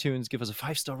 Go on iTunes, give us a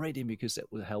 5-star rating, because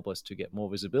that will help us to get more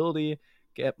visibility,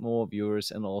 get more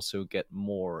viewers, and also get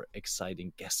more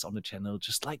exciting guests on the channel,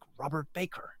 just like Robert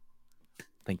Baker.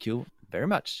 Thank you very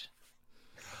much.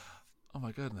 Oh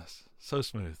my goodness, so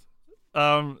smooth.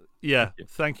 Yeah,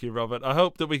 thank you, Robert. I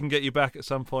hope that we can get you back at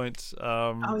some point.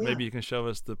 Maybe you can show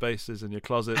us the basses in your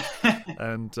closet,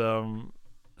 and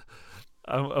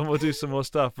we'll do some more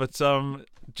stuff. But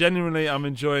genuinely, I'm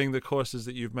enjoying the courses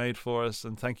that you've made for us,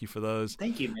 and thank you for those.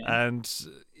 Thank you, man. And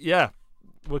yeah,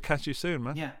 we'll catch you soon,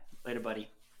 man. Yeah, later, buddy.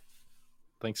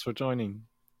 Thanks for joining.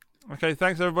 Okay,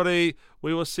 thanks everybody.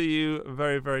 We will see you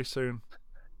very, very soon.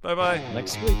 Bye-bye.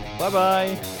 Next week.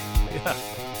 Bye-bye.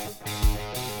 Yeah.